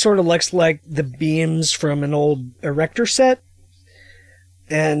it sort of looks like the beams from an old Erector set,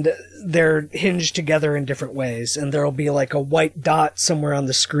 and they're hinged together in different ways, and there'll be like a white dot somewhere on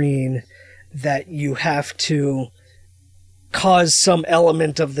the screen that you have to cause some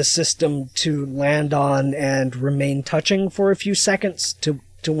element of the system to land on and remain touching for a few seconds to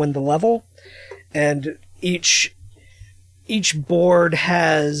win the level. And each board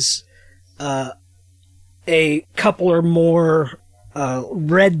has a couple or more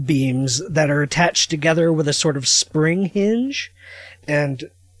red beams that are attached together with a sort of spring hinge,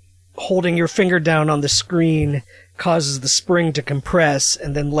 and holding your finger down on the screen causes the spring to compress,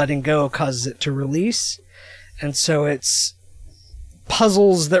 and then letting go causes it to release. And so it's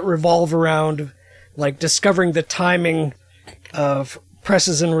puzzles that revolve around like discovering the timing of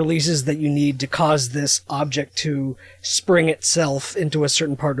presses and releases that you need to cause this object to spring itself into a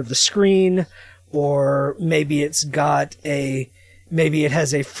certain part of the screen, or maybe it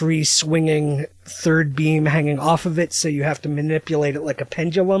has a free swinging third beam hanging off of it, so you have to manipulate it like a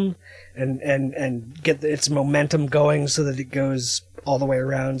pendulum and get its momentum going so that it goes all the way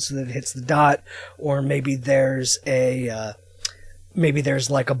around so that it hits the dot. Or maybe there's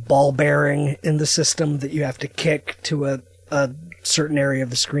like a ball bearing in the system that you have to kick to a certain area of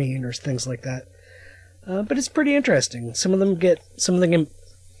the screen or things like that. But it's pretty interesting. Some of them get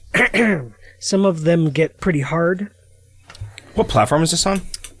pretty hard. What platform is this on?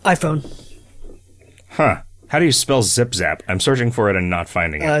 iPhone. Huh. How do you spell Zip Zap? I'm searching for it and not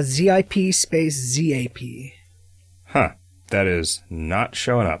finding it. ZIP space ZAP. Huh. That is not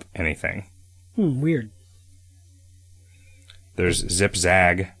showing up anything. Weird. There's Zip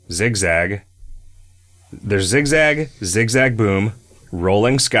Zag, Zigzag. There's Zigzag, Zigzag Boom,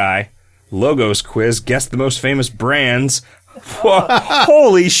 Rolling Sky, Logos Quiz, Guess the Most Famous Brands. Whoa,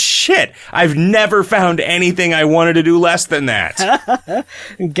 holy shit! I've never found anything I wanted to do less than that.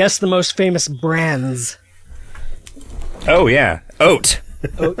 Guess the most famous brands. Oh, yeah. Oat.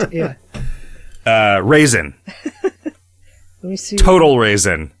 Oat, yeah. Raisin. Let me see. Total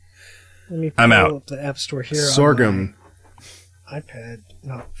Raisin. Let me I'm out. pull up the App Store here. Sorghum. On my iPad,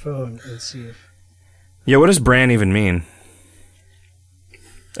 not phone, and see if... Yeah, what does brand even mean?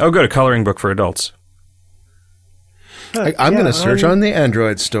 Oh, good. A coloring book for adults. I'm going to search on the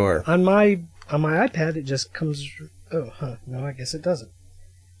Android store. On my iPad, it just comes... No, I guess it doesn't.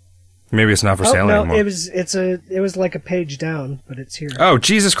 Maybe it's not for sale anymore. It was like a page down, but it's here. Oh,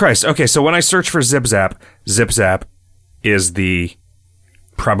 Jesus Christ. Okay, so when I search for Zip Zap is the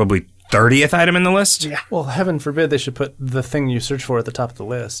probably 30th item in the list? Yeah. Well, heaven forbid they should put the thing you search for at the top of the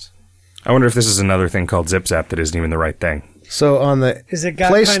list. I wonder if this is another thing called Zip Zap that isn't even the right thing. So on the Is it got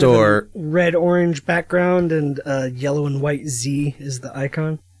Play kind Store... of a red-orange background and yellow and white Z is the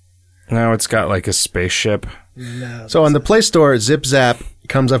icon? No, it's got like a spaceship. No. So on the Play Store, Zip Zap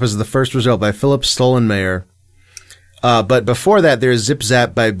comes up as the first result by Philip Stollenmayer. But before that, there's Zip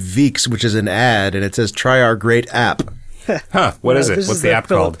Zap by Veeks, which is an ad, and it says, "Try our great app." Huh, what is it? This What's is the app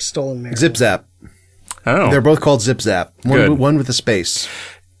Philip called? Stolen Zip Zap. Oh. They're both called Zip Zap. Good. One with a space.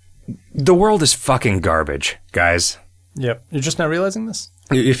 The world is fucking garbage, guys. Yep. You're just not realizing this?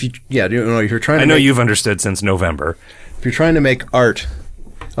 If you're trying to I know make, you've understood since November. if you're trying to make art,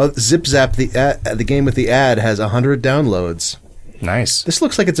 Zip Zap, the game with the ad, has 100 downloads. Nice. This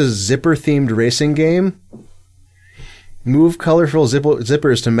looks like it's a zipper-themed racing game. Move colorful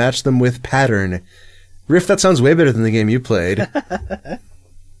zippers to match them with pattern. Riff, that sounds way better than the game you played.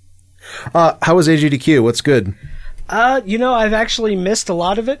 How was AGDQ? What's good? I've actually missed a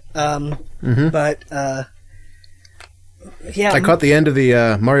lot of it. But yeah. I caught the end of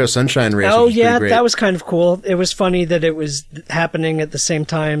the Mario Sunshine race. Oh which was yeah, pretty great. that was kind of cool. It was funny that it was happening at the same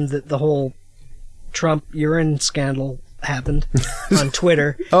time that the whole Trump urine scandal happened on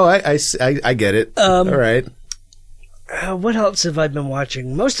Twitter. Oh, I get it. All right. What else have I been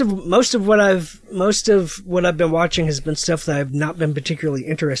watching? Most of what I've been watching has been stuff that I've not been particularly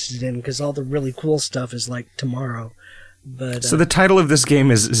interested in, because all the really cool stuff is like tomorrow. But So the title of this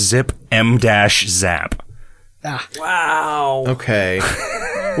game is Zip M-Zap. Wow. Okay.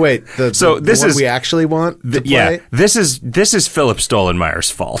 Wait, So the this one is- we actually want to play? Yeah, this is Philip Stolenmeyer's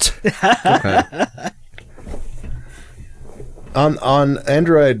fault. On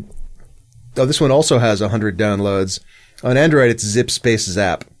Android, this one also has 100 downloads. On Android, it's Zip Space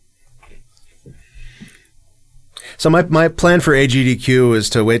Zap. So my plan for AGDQ is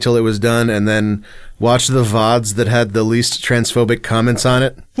to wait till it was done and then watch the VODs that had the least transphobic comments on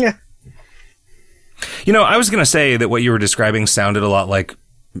it. yeah. You know, I was going to say that what you were describing sounded a lot like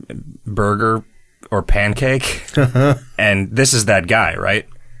burger or pancake. And this is that guy, right?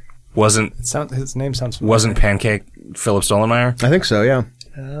 His name sounds familiar. Wasn't Pancake Philip Stolenmeyer? I think so, yeah.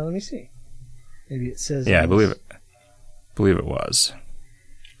 Let me see. Maybe it says. Yeah, I believe it. Believe it was.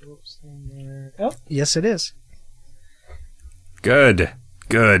 Oh, yes, it is. Good.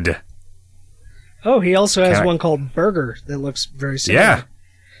 Oh, he also has Can I- one called Burger that looks very similar. Yeah.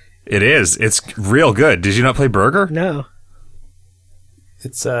 It is. It's real good. Did you not play Burger? No.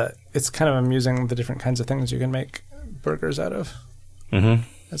 It's kind of amusing the different kinds of things you can make burgers out of,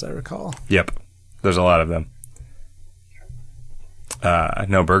 as I recall. Yep. There's a lot of them.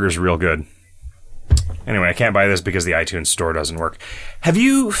 No, Burger's real good. Anyway, I can't buy this because the iTunes store doesn't work. Have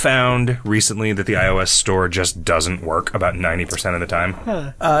you found recently that the iOS store just doesn't work about 90% of the time?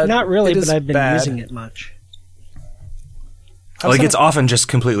 Not really, it is but I've been bad. using it much. Like, it's often just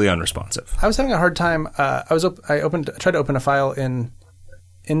completely unresponsive. I was having a hard time. I tried to open a file in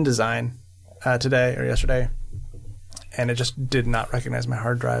InDesign today or yesterday, and it just did not recognize my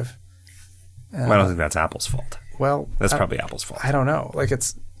hard drive. I don't think that's Apple's fault. Well, That's probably Apple's fault. I don't know. Like,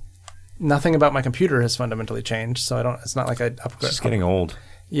 it's nothing about my computer has fundamentally changed, so I don't. It's not like I upgrade. It's just getting old.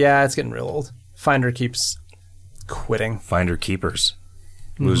 Yeah, it's getting real old. Finder keeps quitting. Finder keepers.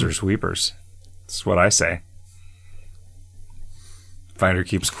 Losers weepers. That's what I say. Finder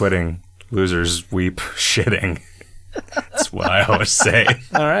keeps quitting. Losers weep shitting. That's what I always say.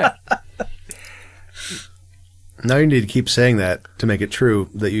 All right. Now you need to keep saying that to make it true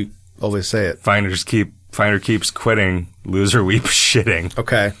that you always say it. Finder keeps quitting. Loser weep shitting.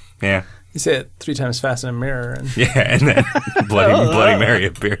 Okay. Yeah. You say it 3 times fast in a mirror, and Yeah, and then Bloody Mary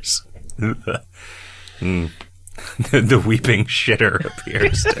appears. The weeping shitter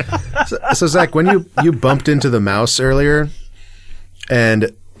appears. So Zach, when you bumped into the mouse earlier,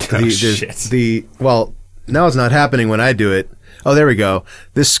 and shit. well, now it's not happening when I do it. Oh, there we go.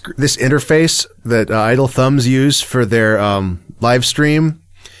 This interface that Idle Thumbs use for their live stream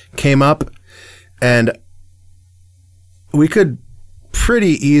came up, and we could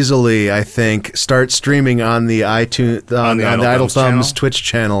pretty easily, I think, start streaming on the iTunes on the Idle Thumbs channel? Twitch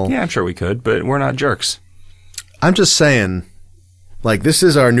channel. Yeah, I'm sure we could, but we're not jerks. I'm just saying, like, this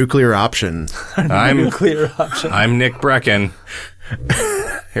is our nuclear option. I'm clear option. I'm Nick Brecken.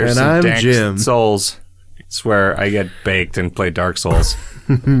 Here's And some I'm dank Jim. Souls. It's where I get baked and play Dark Souls.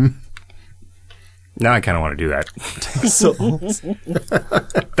 Now I kind of want to do that.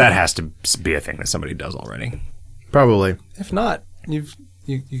 That has to be a thing that somebody does already. Probably. If not, you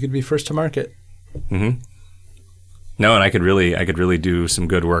could be first to market. No, and I could really do some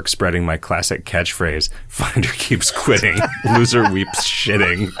good work spreading my classic catchphrase: "Finder keeps quitting, loser weeps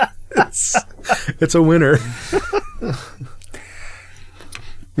shitting." It's a winner.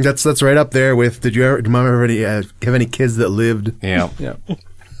 That's right up there with. Do Mom ever have any kids that lived? Yeah. Yeah.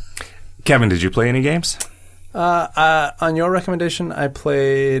 Kevin, did you play any games? On your recommendation, I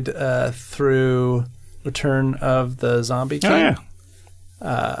played through Return of the Zombie King.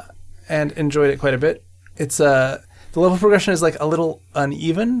 And enjoyed it quite a bit. It's the level progression is like a little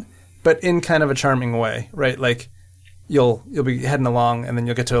uneven, but in kind of a charming way, right? Like you'll be heading along, and then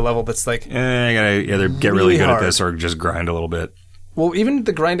you'll get to a level that's like I gotta either get really good hard. at this or just grind a little bit. Well, even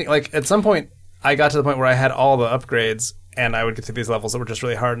the grinding, like at some point, I got to the point where I had all the upgrades, and I would get to these levels that were just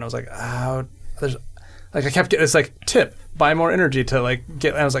really hard, and I was like, there's, like I kept getting, it's like tip, buy more energy to like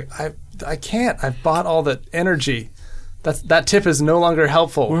get, and I was like, I can't, I've bought all the energy. That tip is no longer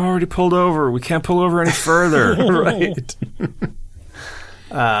helpful. We're already pulled over. We can't pull over any further. Right.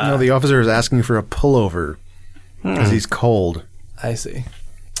 No, the officer is asking for a pullover because he's cold. I see.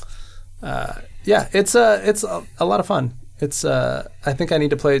 Yeah, it's a lot of fun. It's I think I need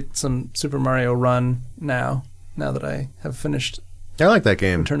to play some Super Mario Run now that I have finished I like that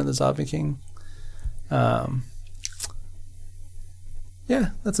game. Return of the Zombie King. Yeah,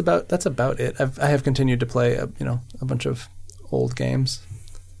 that's about it. I have continued to play a bunch of old games.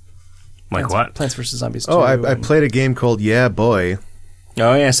 Like what? Plants vs Zombies 2. Oh, I and- played a game called Yeah Boy.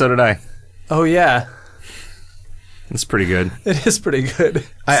 Oh yeah, so did I. Oh yeah, It's pretty good. it is pretty good.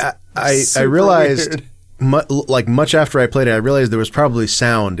 I Super realized weird. like much after I played it, I realized there was probably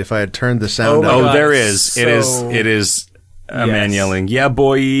sound if I had turned the sound up. Oh, God, there is. so- It is a man yelling, "Yeah,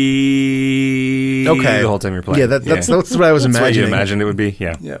 boy!" Okay. The whole time you're playing. Yeah, that's what I was That's what you imagining. imagined it would be.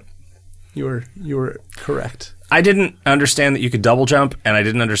 Yeah. Yeah. You were correct. I didn't understand that you could double jump, and I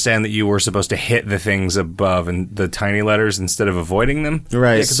didn't understand that you were supposed to hit the things above and the tiny letters instead of avoiding them.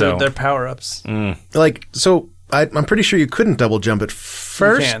 Right. Because So- they're power-ups. Like, so I'm pretty sure you couldn't double jump at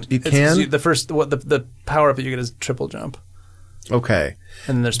first. You It's- can? the first the power-up that you get is triple jump. Okay.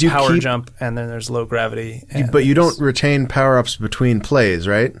 And then there's Do you power keep- jump, and then there's low gravity. But you don't retain power-ups between plays,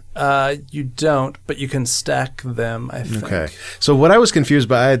 right? You don't, but you can stack them, I think. Okay. So what I was confused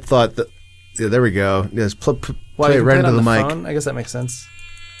by, I had thought that... Yeah, there we go. Yes, play Well, it you can right play it into on the mic. phone. I guess that makes sense.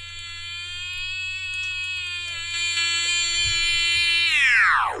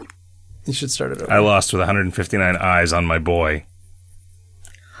 You should start it over. I lost with 159 eyes on my boy.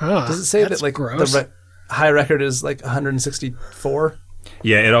 Huh, Does it say that's that like gross. the high record is like 164?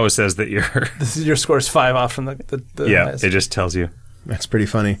 Yeah, it always says that you're. Your score is 5 off from the Yeah, highest. it just tells you. That's pretty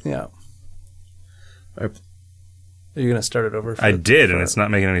funny. Yeah. I- Are you gonna start it over? I did, and it's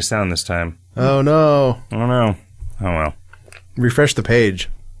not making any sound this time. Oh, no. I don't know. Oh well. Refresh the page.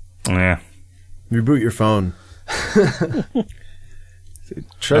 Yeah. Reboot your phone.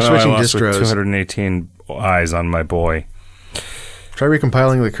 Try I switching lost with distros. 218 eyes on my boy. Try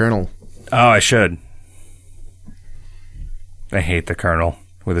recompiling the kernel. Oh, I should. I hate the kernel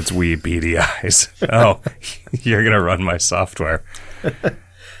with its wee beady eyes. Oh, you're gonna run my software.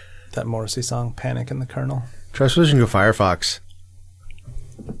 That Morrissey song, "Panic in the Kernel." Try switching to Firefox.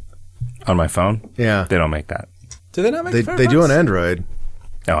 On my phone? Yeah. They don't make that. Do they not make They do Firefox? on Android.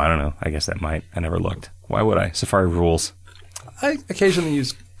 Oh, I don't know. I guess that might. I never looked. Why would I? Safari rules. I occasionally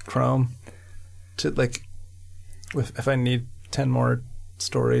use Chrome to like, if I need 10 more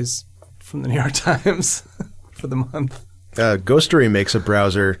stories from the New York Times for the month. Ghostery makes a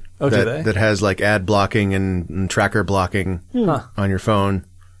browser Oh, do they? that has like ad blocking and tracker blocking Huh. on your phone,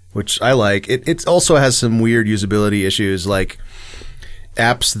 which I like. It also has some weird usability issues, like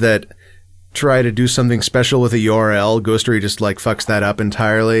apps that try to do something special with a URL. Ghostery just like fucks that up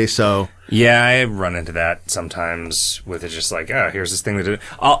entirely. So Yeah, I run into that sometimes with it just like, oh, here's this thing that did.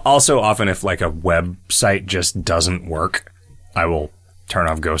 Also, often if like a website just doesn't work, I will turn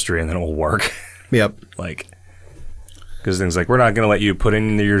off Ghostery and then it will work. yep. Like, because things like, we're not going to let you put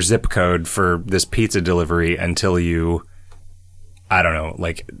in your zip code for this pizza delivery until you, I don't know,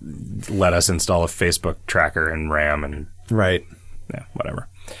 like, let us install a Facebook tracker and RAM and Right. yeah, whatever.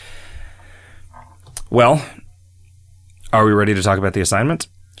 Well, are we ready to talk about the assignment?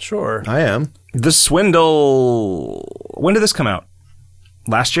 Sure. I am. The Swindle. When did this come out?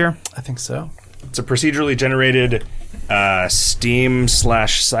 Last year? I think so. It's a procedurally generated Steam /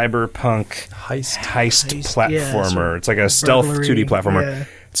 cyberpunk Heist. heist Heist, yeah, platformer. sort of It's like a stealth burglary, 2D platformer.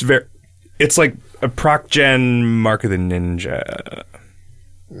 yeah. It's like a proc gen Mark of the Ninja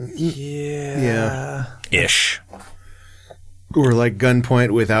Yeah. ish. Or like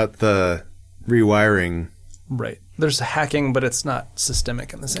Gunpoint without the rewiring. Right. There's hacking, but it's not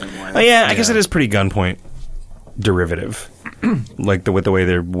systemic in the same way. Oh yeah, I guess it is pretty Gunpoint derivative, like with the way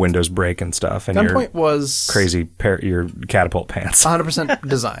their windows break and stuff, and your Gunpoint was crazy your catapult pants. 100%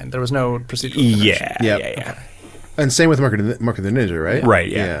 designed. There was no procedural. Yeah, Yep. yeah. And same with Mark of the Ninja, right? Right,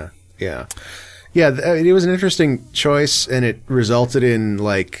 yeah. Yeah. It was an interesting choice, and it resulted in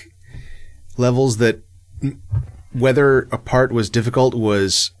like levels that whether a part was difficult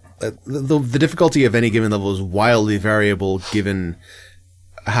was the difficulty of any given level is wildly variable given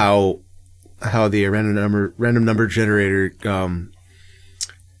how the random number generator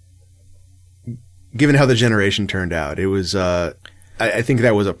given how the generation turned out. It was I think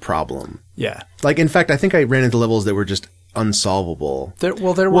that was a problem. Yeah. Like, in fact, I think I ran into levels that were just unsolvable. There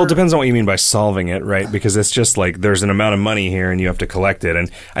Well, were. it depends on what you mean by solving it, right? Because it's just like there's an amount of money here and you have to collect it. And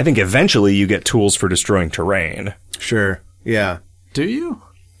I think eventually you get tools for destroying terrain. Sure. Yeah. Do you?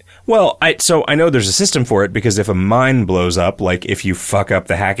 Well, so I know there's a system for it because if a mine blows up, like if you fuck up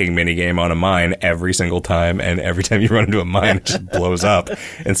the hacking minigame on a mine every single time and every time you run into a mine it just blows up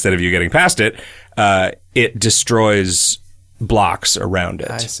instead of you getting past it, it destroys blocks around it.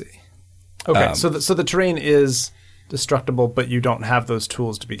 I see. Okay, so the terrain is destructible, but you don't have those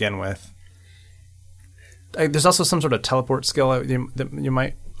tools to begin with. There's also some sort of teleport skill that you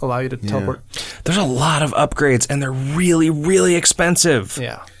might allow you to teleport. There's a lot of upgrades and they're really, really expensive.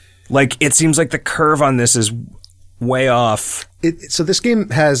 Yeah. Like, it seems like the curve on this is way off. So this game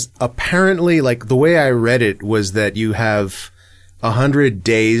has apparently, like, the way I read it was that you have 100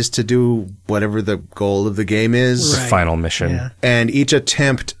 days to do whatever the goal of the game is. The final mission. Yeah. And each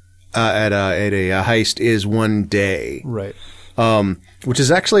attempt at a heist is 1 day. Right. Which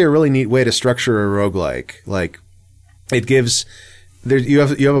is actually a really neat way to structure a roguelike. Like, it gives you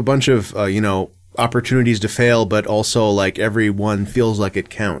have a bunch of opportunities to fail, but also like every one feels like it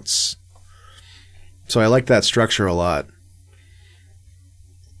counts. So I like that structure a lot.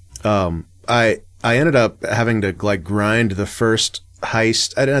 I ended up having to like grind the first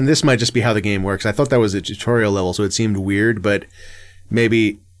heist, and this might just be how the game works. I thought that was a tutorial level, so it seemed weird, but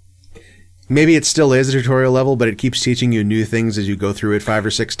maybe it still is a tutorial level, but it keeps teaching you new things as you go through it 5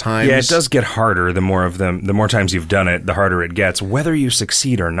 or 6 times. Yeah, it does get harder the more times you've done it, the harder it gets, whether you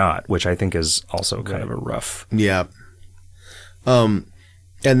succeed or not, which I think is also kind of a rough. Yeah.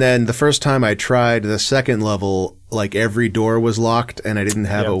 And then the first time I tried the second level, like every door was locked and I didn't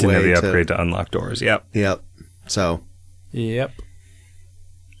have a Didn't way have the to upgrade to unlock doors. Yep. Yep. So Yep.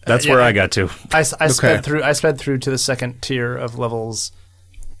 That's where I got to. I sped through to the second tier of levels,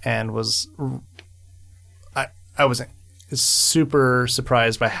 and I was super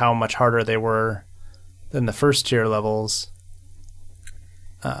surprised by how much harder they were than the first tier levels.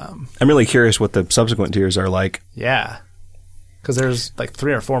 I'm really curious what the subsequent tiers are like. Yeah, because there's like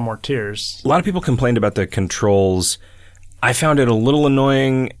 3 or 4 more tiers. A lot of people complained about the controls. I found it a little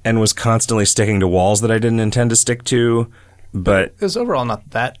annoying and was constantly sticking to walls that I didn't intend to stick to. But it was overall not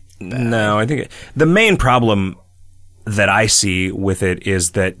that bad. No, I think the main problem that I see with it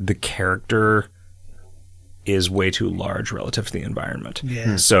is that the character is way too large relative to the environment.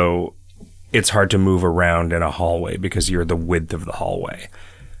 Yeah. So it's hard to move around in a hallway because you're the width of the hallway.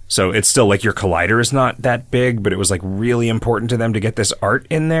 So it's still like your collider is not that big, but it was like really important to them to get this art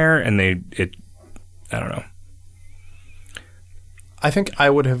in there, and I don't know. I think I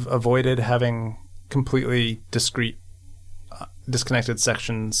would have avoided having completely disconnected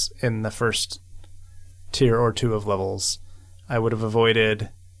sections in the first tier or 2 of levels. I would have avoided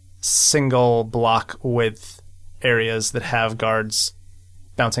single block width areas that have guards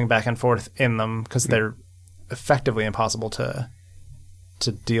bouncing back and forth in them because they're effectively impossible to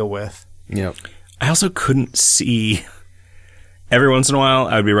deal with. Yep. I also couldn't see. Every once in a while,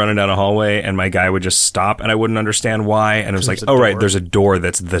 I would be running down a hallway and my guy would just stop and I wouldn't understand why. And it was like, oh, right, there's a door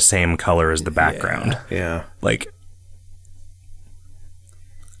that's the same color as the background. Yeah. Like,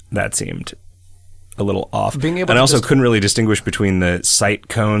 that seemed a little off. Being able and I to also just- couldn't really distinguish between the sight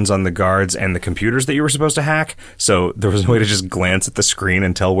cones on the guards and the computers that you were supposed to hack. So there was no way to just glance at the screen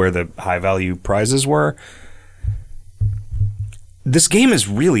and tell where the high value prizes were. This game is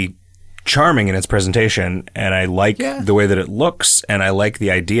really charming in its presentation, and I like the way that it looks, and I like the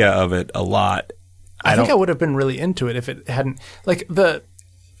idea of it a lot. I think I would have been really into it if it hadn't like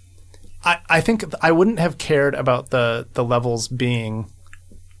I think I wouldn't have cared about the levels being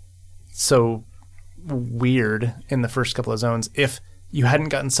so weird in the first couple of zones if you hadn't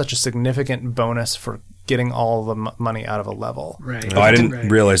gotten such a significant bonus for getting all the money out of a level. Right. Oh, I didn't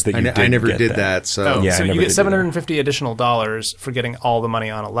realize that you did. I never get did that. So Yeah, I so never you did get $750 additional dollars for getting all the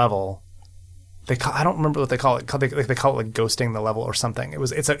money on a level. I don't remember what they call it. They call it like ghosting the level or something.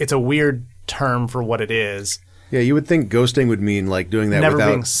 It's a weird term for what it is. yeah, you would think ghosting would mean like doing that Never without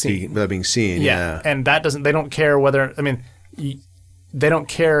being seen. without being seen. Yeah. And that doesn't. They don't care whether. I mean, they don't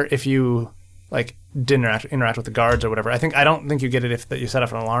care if you like didn't interact with the guards or whatever. I don't think you get it if that you set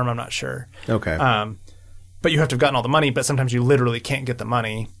off an alarm. I'm not sure. Okay. But you have to have gotten all the money. But sometimes you literally can't get the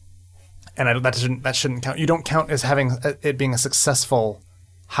money, and that shouldn't count. You don't count as having it being a successful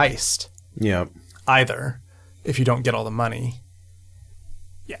heist yeah. either if you don't get all the money.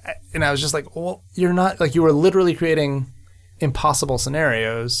 Yeah, and I was just like, well, you're not like you were literally creating impossible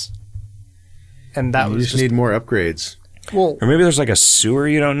scenarios, and that You was just need more upgrades. well. Or maybe there's like a sewer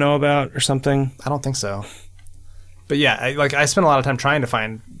you don't know about or something. I don't think so. But yeah, I spent a lot of time trying to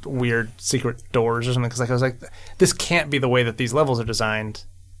find weird secret doors or something because I was like, this can't be the way that these levels are designed.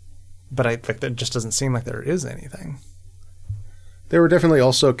 But it just doesn't seem like there is anything. There were definitely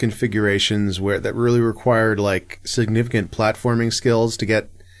also configurations that really required like significant platforming skills to get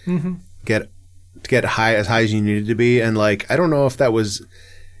as high as you needed to be, and like I don't know if that was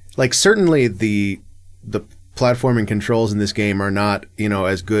like certainly the platforming controls in this game are not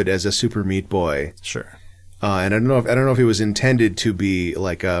as good as a Super Meat Boy. Sure. And I don't know if it was intended to be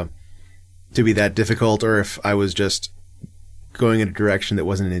to be that difficult, or if I was just going in a direction that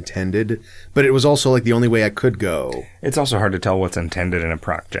wasn't intended. But it was also like the only way I could go. It's also hard to tell what's intended in a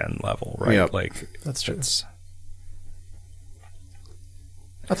proc gen level, right? Yep. Like That's true.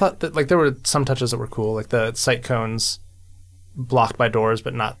 I thought that like there were some touches that were cool, like the sight cones blocked by doors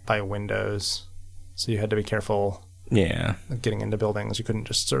but not by windows. So you had to be careful yeah. getting into buildings. You couldn't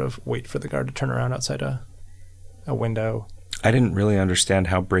just sort of wait for the guard to turn around outside a window. I didn't really understand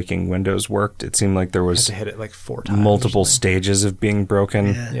how breaking windows worked. It seemed like there I had was to hit it like 4 times. multiple or something. stages of being broken.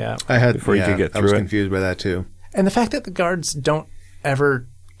 Yeah. I had Before you could get I was through it. confused by that too. And the fact that the guards don't ever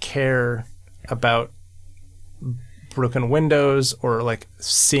care about broken windows or like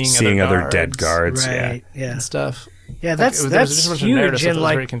seeing other guards dead guards. Right. Yeah. and stuff. Yeah, Like, there was that's just a bunch of narrative huge stuff in that was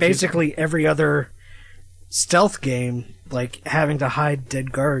very like confusing. basically every other stealth game. Like having to hide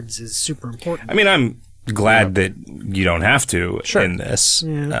dead guards is super important. I mean, I'm glad that you don't have to Sure. in this.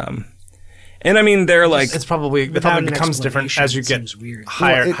 Yeah. And I mean, they're like, It probably Without an becomes different explanation, as you it get seems weird.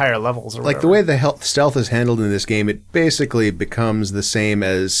 higher Well, it- higher levels or Like the whatever. way the stealth is handled in this game, it basically becomes the same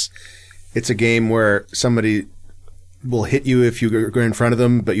as it's a game where somebody will hit you if you go in front of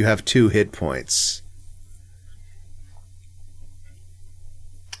them, but you have 2 hit points.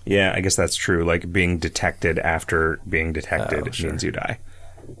 yeah, I guess that's true. Like being detected after being detected Oh, sure. means you die.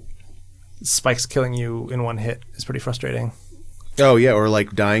 Spikes killing you in one hit is pretty frustrating. Oh yeah, or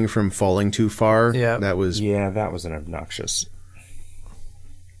like dying from falling too far. Yeah. that was Yeah, that was an obnoxious.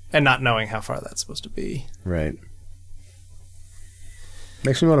 And not knowing how far that's supposed to be. right.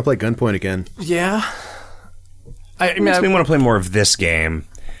 Makes me want to play Gunpoint again. Yeah. I It mean, makes me want to play more of this game,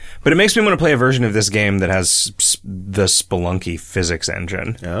 but it makes me want to play a version of this game that has the Spelunky physics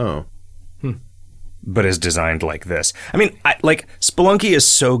engine, Oh, but is designed like this. I mean, like Spelunky is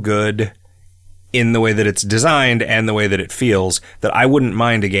so good in the way that it's designed and the way that it feels that I wouldn't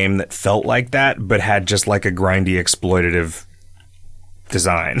mind a game that felt like that, but had just like a grindy, exploitative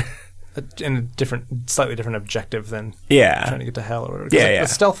design. in a different, slightly different objective than Yeah. trying to get to hell or whatever. 'Cause, Yeah, like, yeah. The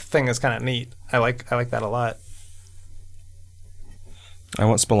stealth thing is kind of neat. I like that a lot. I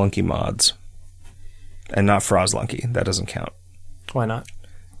want Spelunky mods. And not Frozlunky. That doesn't count. Why not?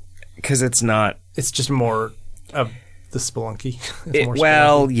 Because it's not... It's just more of the Spelunky. It's more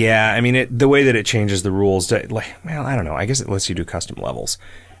well, Spelunky. yeah. I mean, the way that it changes the rules... well, I don't know. I guess it lets you do custom levels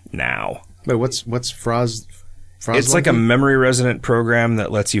now. but what's Froz? It's like a memory resident program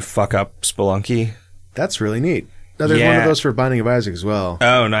that lets you fuck up Spelunky. That's really neat. No, there's one Yeah. of those for Binding of Isaac as well.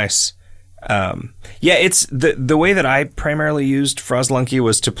 Oh, nice. Yeah, it's the way that I primarily used Frozlunky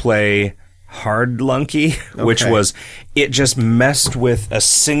was to play Hardlunky, which Okay. was it just messed with a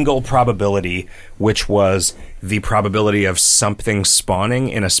single probability, which was the probability of something spawning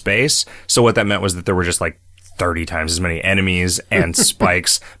in a space. So what that meant was that there were just like 30 times as many enemies and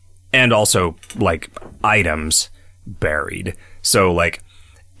spikes and also like items buried. So like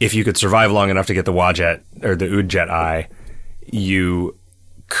if you could survive long enough to get the Wadjet or the Udjet eye, you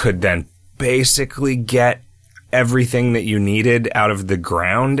could then basically get everything that you needed out of the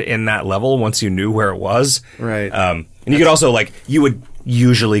ground in that level once you knew where it was. Right. And you could also like, you would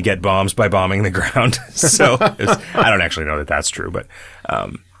usually get bombs by bombing the ground. So I don't actually know that that's true, but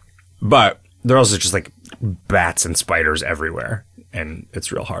there are also just like bats and spiders everywhere and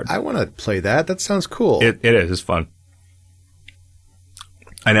it's real hard. I want to play that. That sounds cool. It is. It's fun.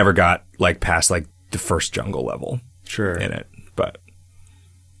 I never got like past like the first jungle level Sure. in it, but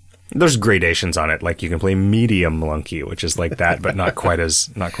there's gradations on it. Like you can play medium Lunky, which is like that, but not quite as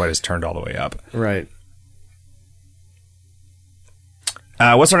turned all the way up. Right.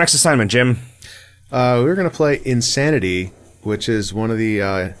 What's our next assignment, Jim? We're going to play Insanity, which is one of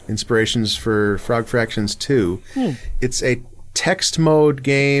the inspirations for Frog Fractions 2. It's a text mode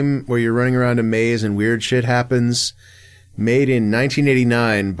game where you're running around a maze and weird shit happens. Made in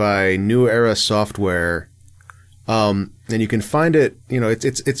 1989 by New Era Software. And you can find it,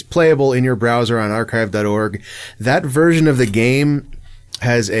 it's playable in your browser on archive.org. That version of the game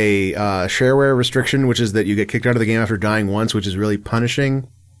has a shareware restriction, which is that you get kicked out of the game after dying once, which is really punishing.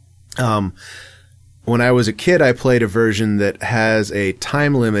 When I was a kid, I played a version that has a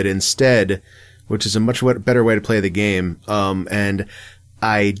time limit instead, which is a much better way to play the game. And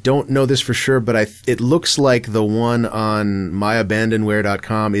I don't know this for sure, but it looks like the one on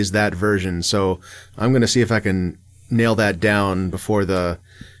myabandonware.com is that version. So I'm going to see if I can nail that down before the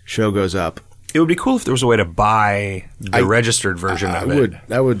show goes up. It would be cool if there was a way to buy the registered version of it.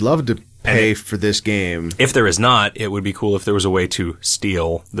 I would love to pay for this game. If there is not, it would be cool if there was a way to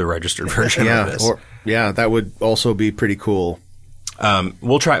steal the registered version of this. That would also be pretty cool.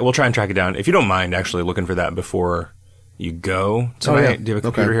 We'll try and track it down. If you don't mind actually looking for that before you go tonight. Do you have a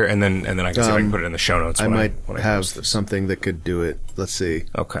computer here? And then I can see if I can put it in the show notes. I might when I have post this. something that could do it. Let's see.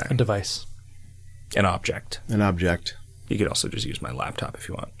 Okay. A device. An object. An object. You could also just use my laptop if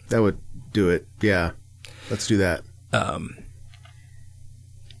you want. That would do it. Yeah. Let's do that.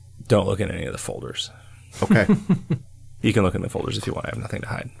 Don't look in any of the folders. Okay. You can look in the folders if you want. I have nothing to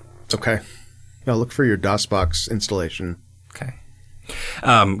hide. Okay. Now look for your DOSBox installation. Okay.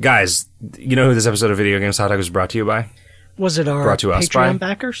 Guys, you know who this episode of Video Games Hot Dog was brought to you by? Was it our Brought to us by- Patreon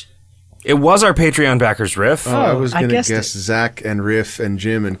backers? It was our Patreon backers, Riff. Oh, I was I going to guessed guess it. Zach and Riff and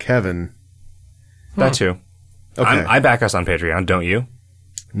Jim and Kevin. That too. Okay. I back us on Patreon, don't you?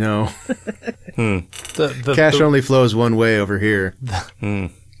 No. The Cash only flows one way over here.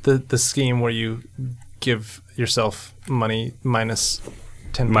 the scheme where you give yourself money minus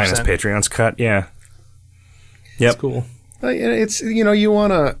 10%. Minus Patreon's cut, yeah. Yep. It's cool. It's you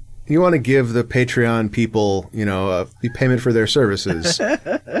want to give the Patreon people a payment for their services.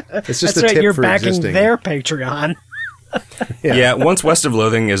 It's just That's a right. tip You're for backing existing. their Patreon. Yeah, once West of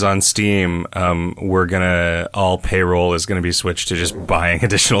Loathing is on Steam, we're gonna all payroll is gonna be switched to just buying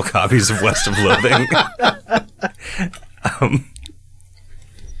additional copies of West of Loathing.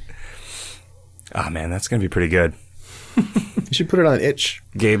 Man, that's gonna be pretty good. You should put it on itch.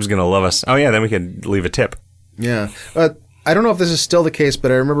 Gabe's gonna love us. Oh yeah, then we could leave a tip. Yeah. I don't know if this is still the case,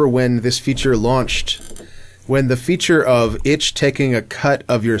 but I remember when this feature launched, when the feature of itch taking a cut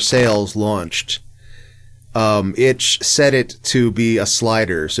of your sales launched. Itch set it to be a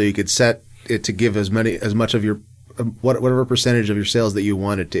slider, so you could set it to give as much of your whatever percentage of your sales that you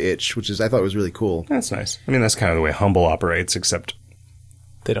wanted to Itch, which I thought was really cool. That's nice. I mean, that's kind of the way Humble operates, except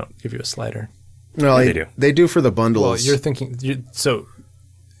They don't give you a slider. No, Yeah, they do. They do for the bundles. Well, you're thinking so.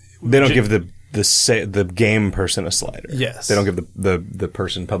 they don't give the game person a slider. Yes. They don't give the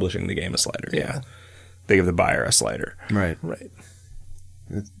person publishing the game a slider. Yeah. They give the buyer a slider. Right. Right.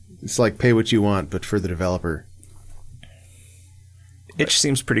 It's like pay what you want, but for the developer. Itch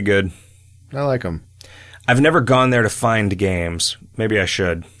seems pretty good. I like them. I've never gone there to find games. Maybe I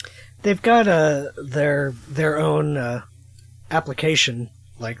should. They've got their own application,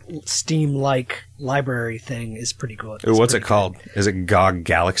 like Steam-like library thing is pretty cool. Ooh, what's it called? Is it GOG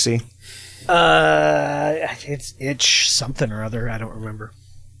Galaxy? It's Itch something or other. I don't remember.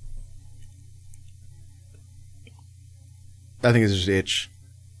 I think it's just Itch.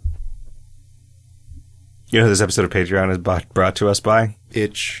 You know who this episode of Patreon is brought to us by?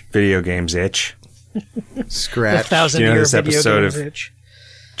 Itch. Video Games Itch. Scratch. 1,000 You know year this video episode games of- Itch.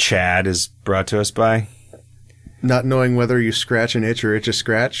 Chad is brought to us by Not knowing whether you scratch an itch or itch a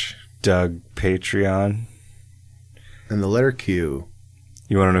scratch. Doug Patreon. And the letter Q.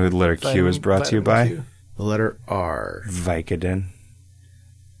 You want to know who the letter Q is brought to you by? Q. The letter R. Vicodin.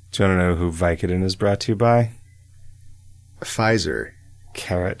 Do you want to know who Vicodin is brought to you by? Pfizer.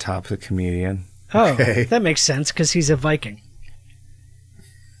 Carrot Top the Comedian. Oh, Okay. that makes sense because he's a Viking.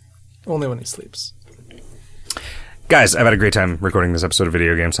 Only when he sleeps. Guys, I've had a great time recording this episode of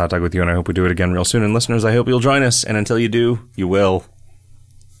Video Games Hot Dog with you, and I hope we do it again real soon. And listeners, I hope you'll join us. And until you do, you will.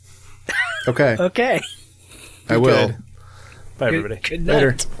 Okay. Okay. I will. Good. Bye, everybody. Good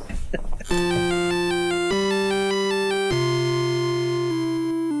Later. night.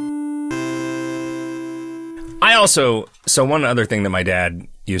 So one other thing that my dad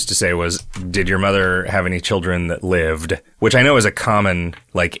used to say was, did your mother have any children that lived? Which I know is a common,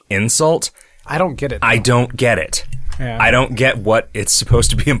 insult. I don't get it. I don't get it. Yeah. I don't get what it's supposed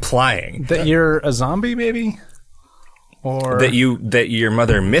to be implying. That you're a zombie, maybe? Or That your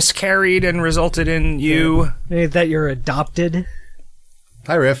mother miscarried and resulted in you. Maybe that you're adopted.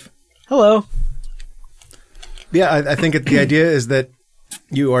 Hi, Riff. Hello. Yeah, I think the idea is that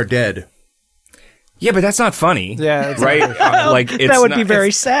you are dead. Yeah, but that's not funny. Yeah, it's right. It's that would not, be very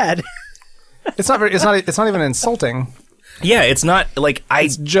it's- sad. It's not very. It's not even insulting. Yeah, it's not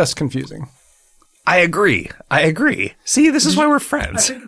It's just confusing. I agree. See, this is why we're friends.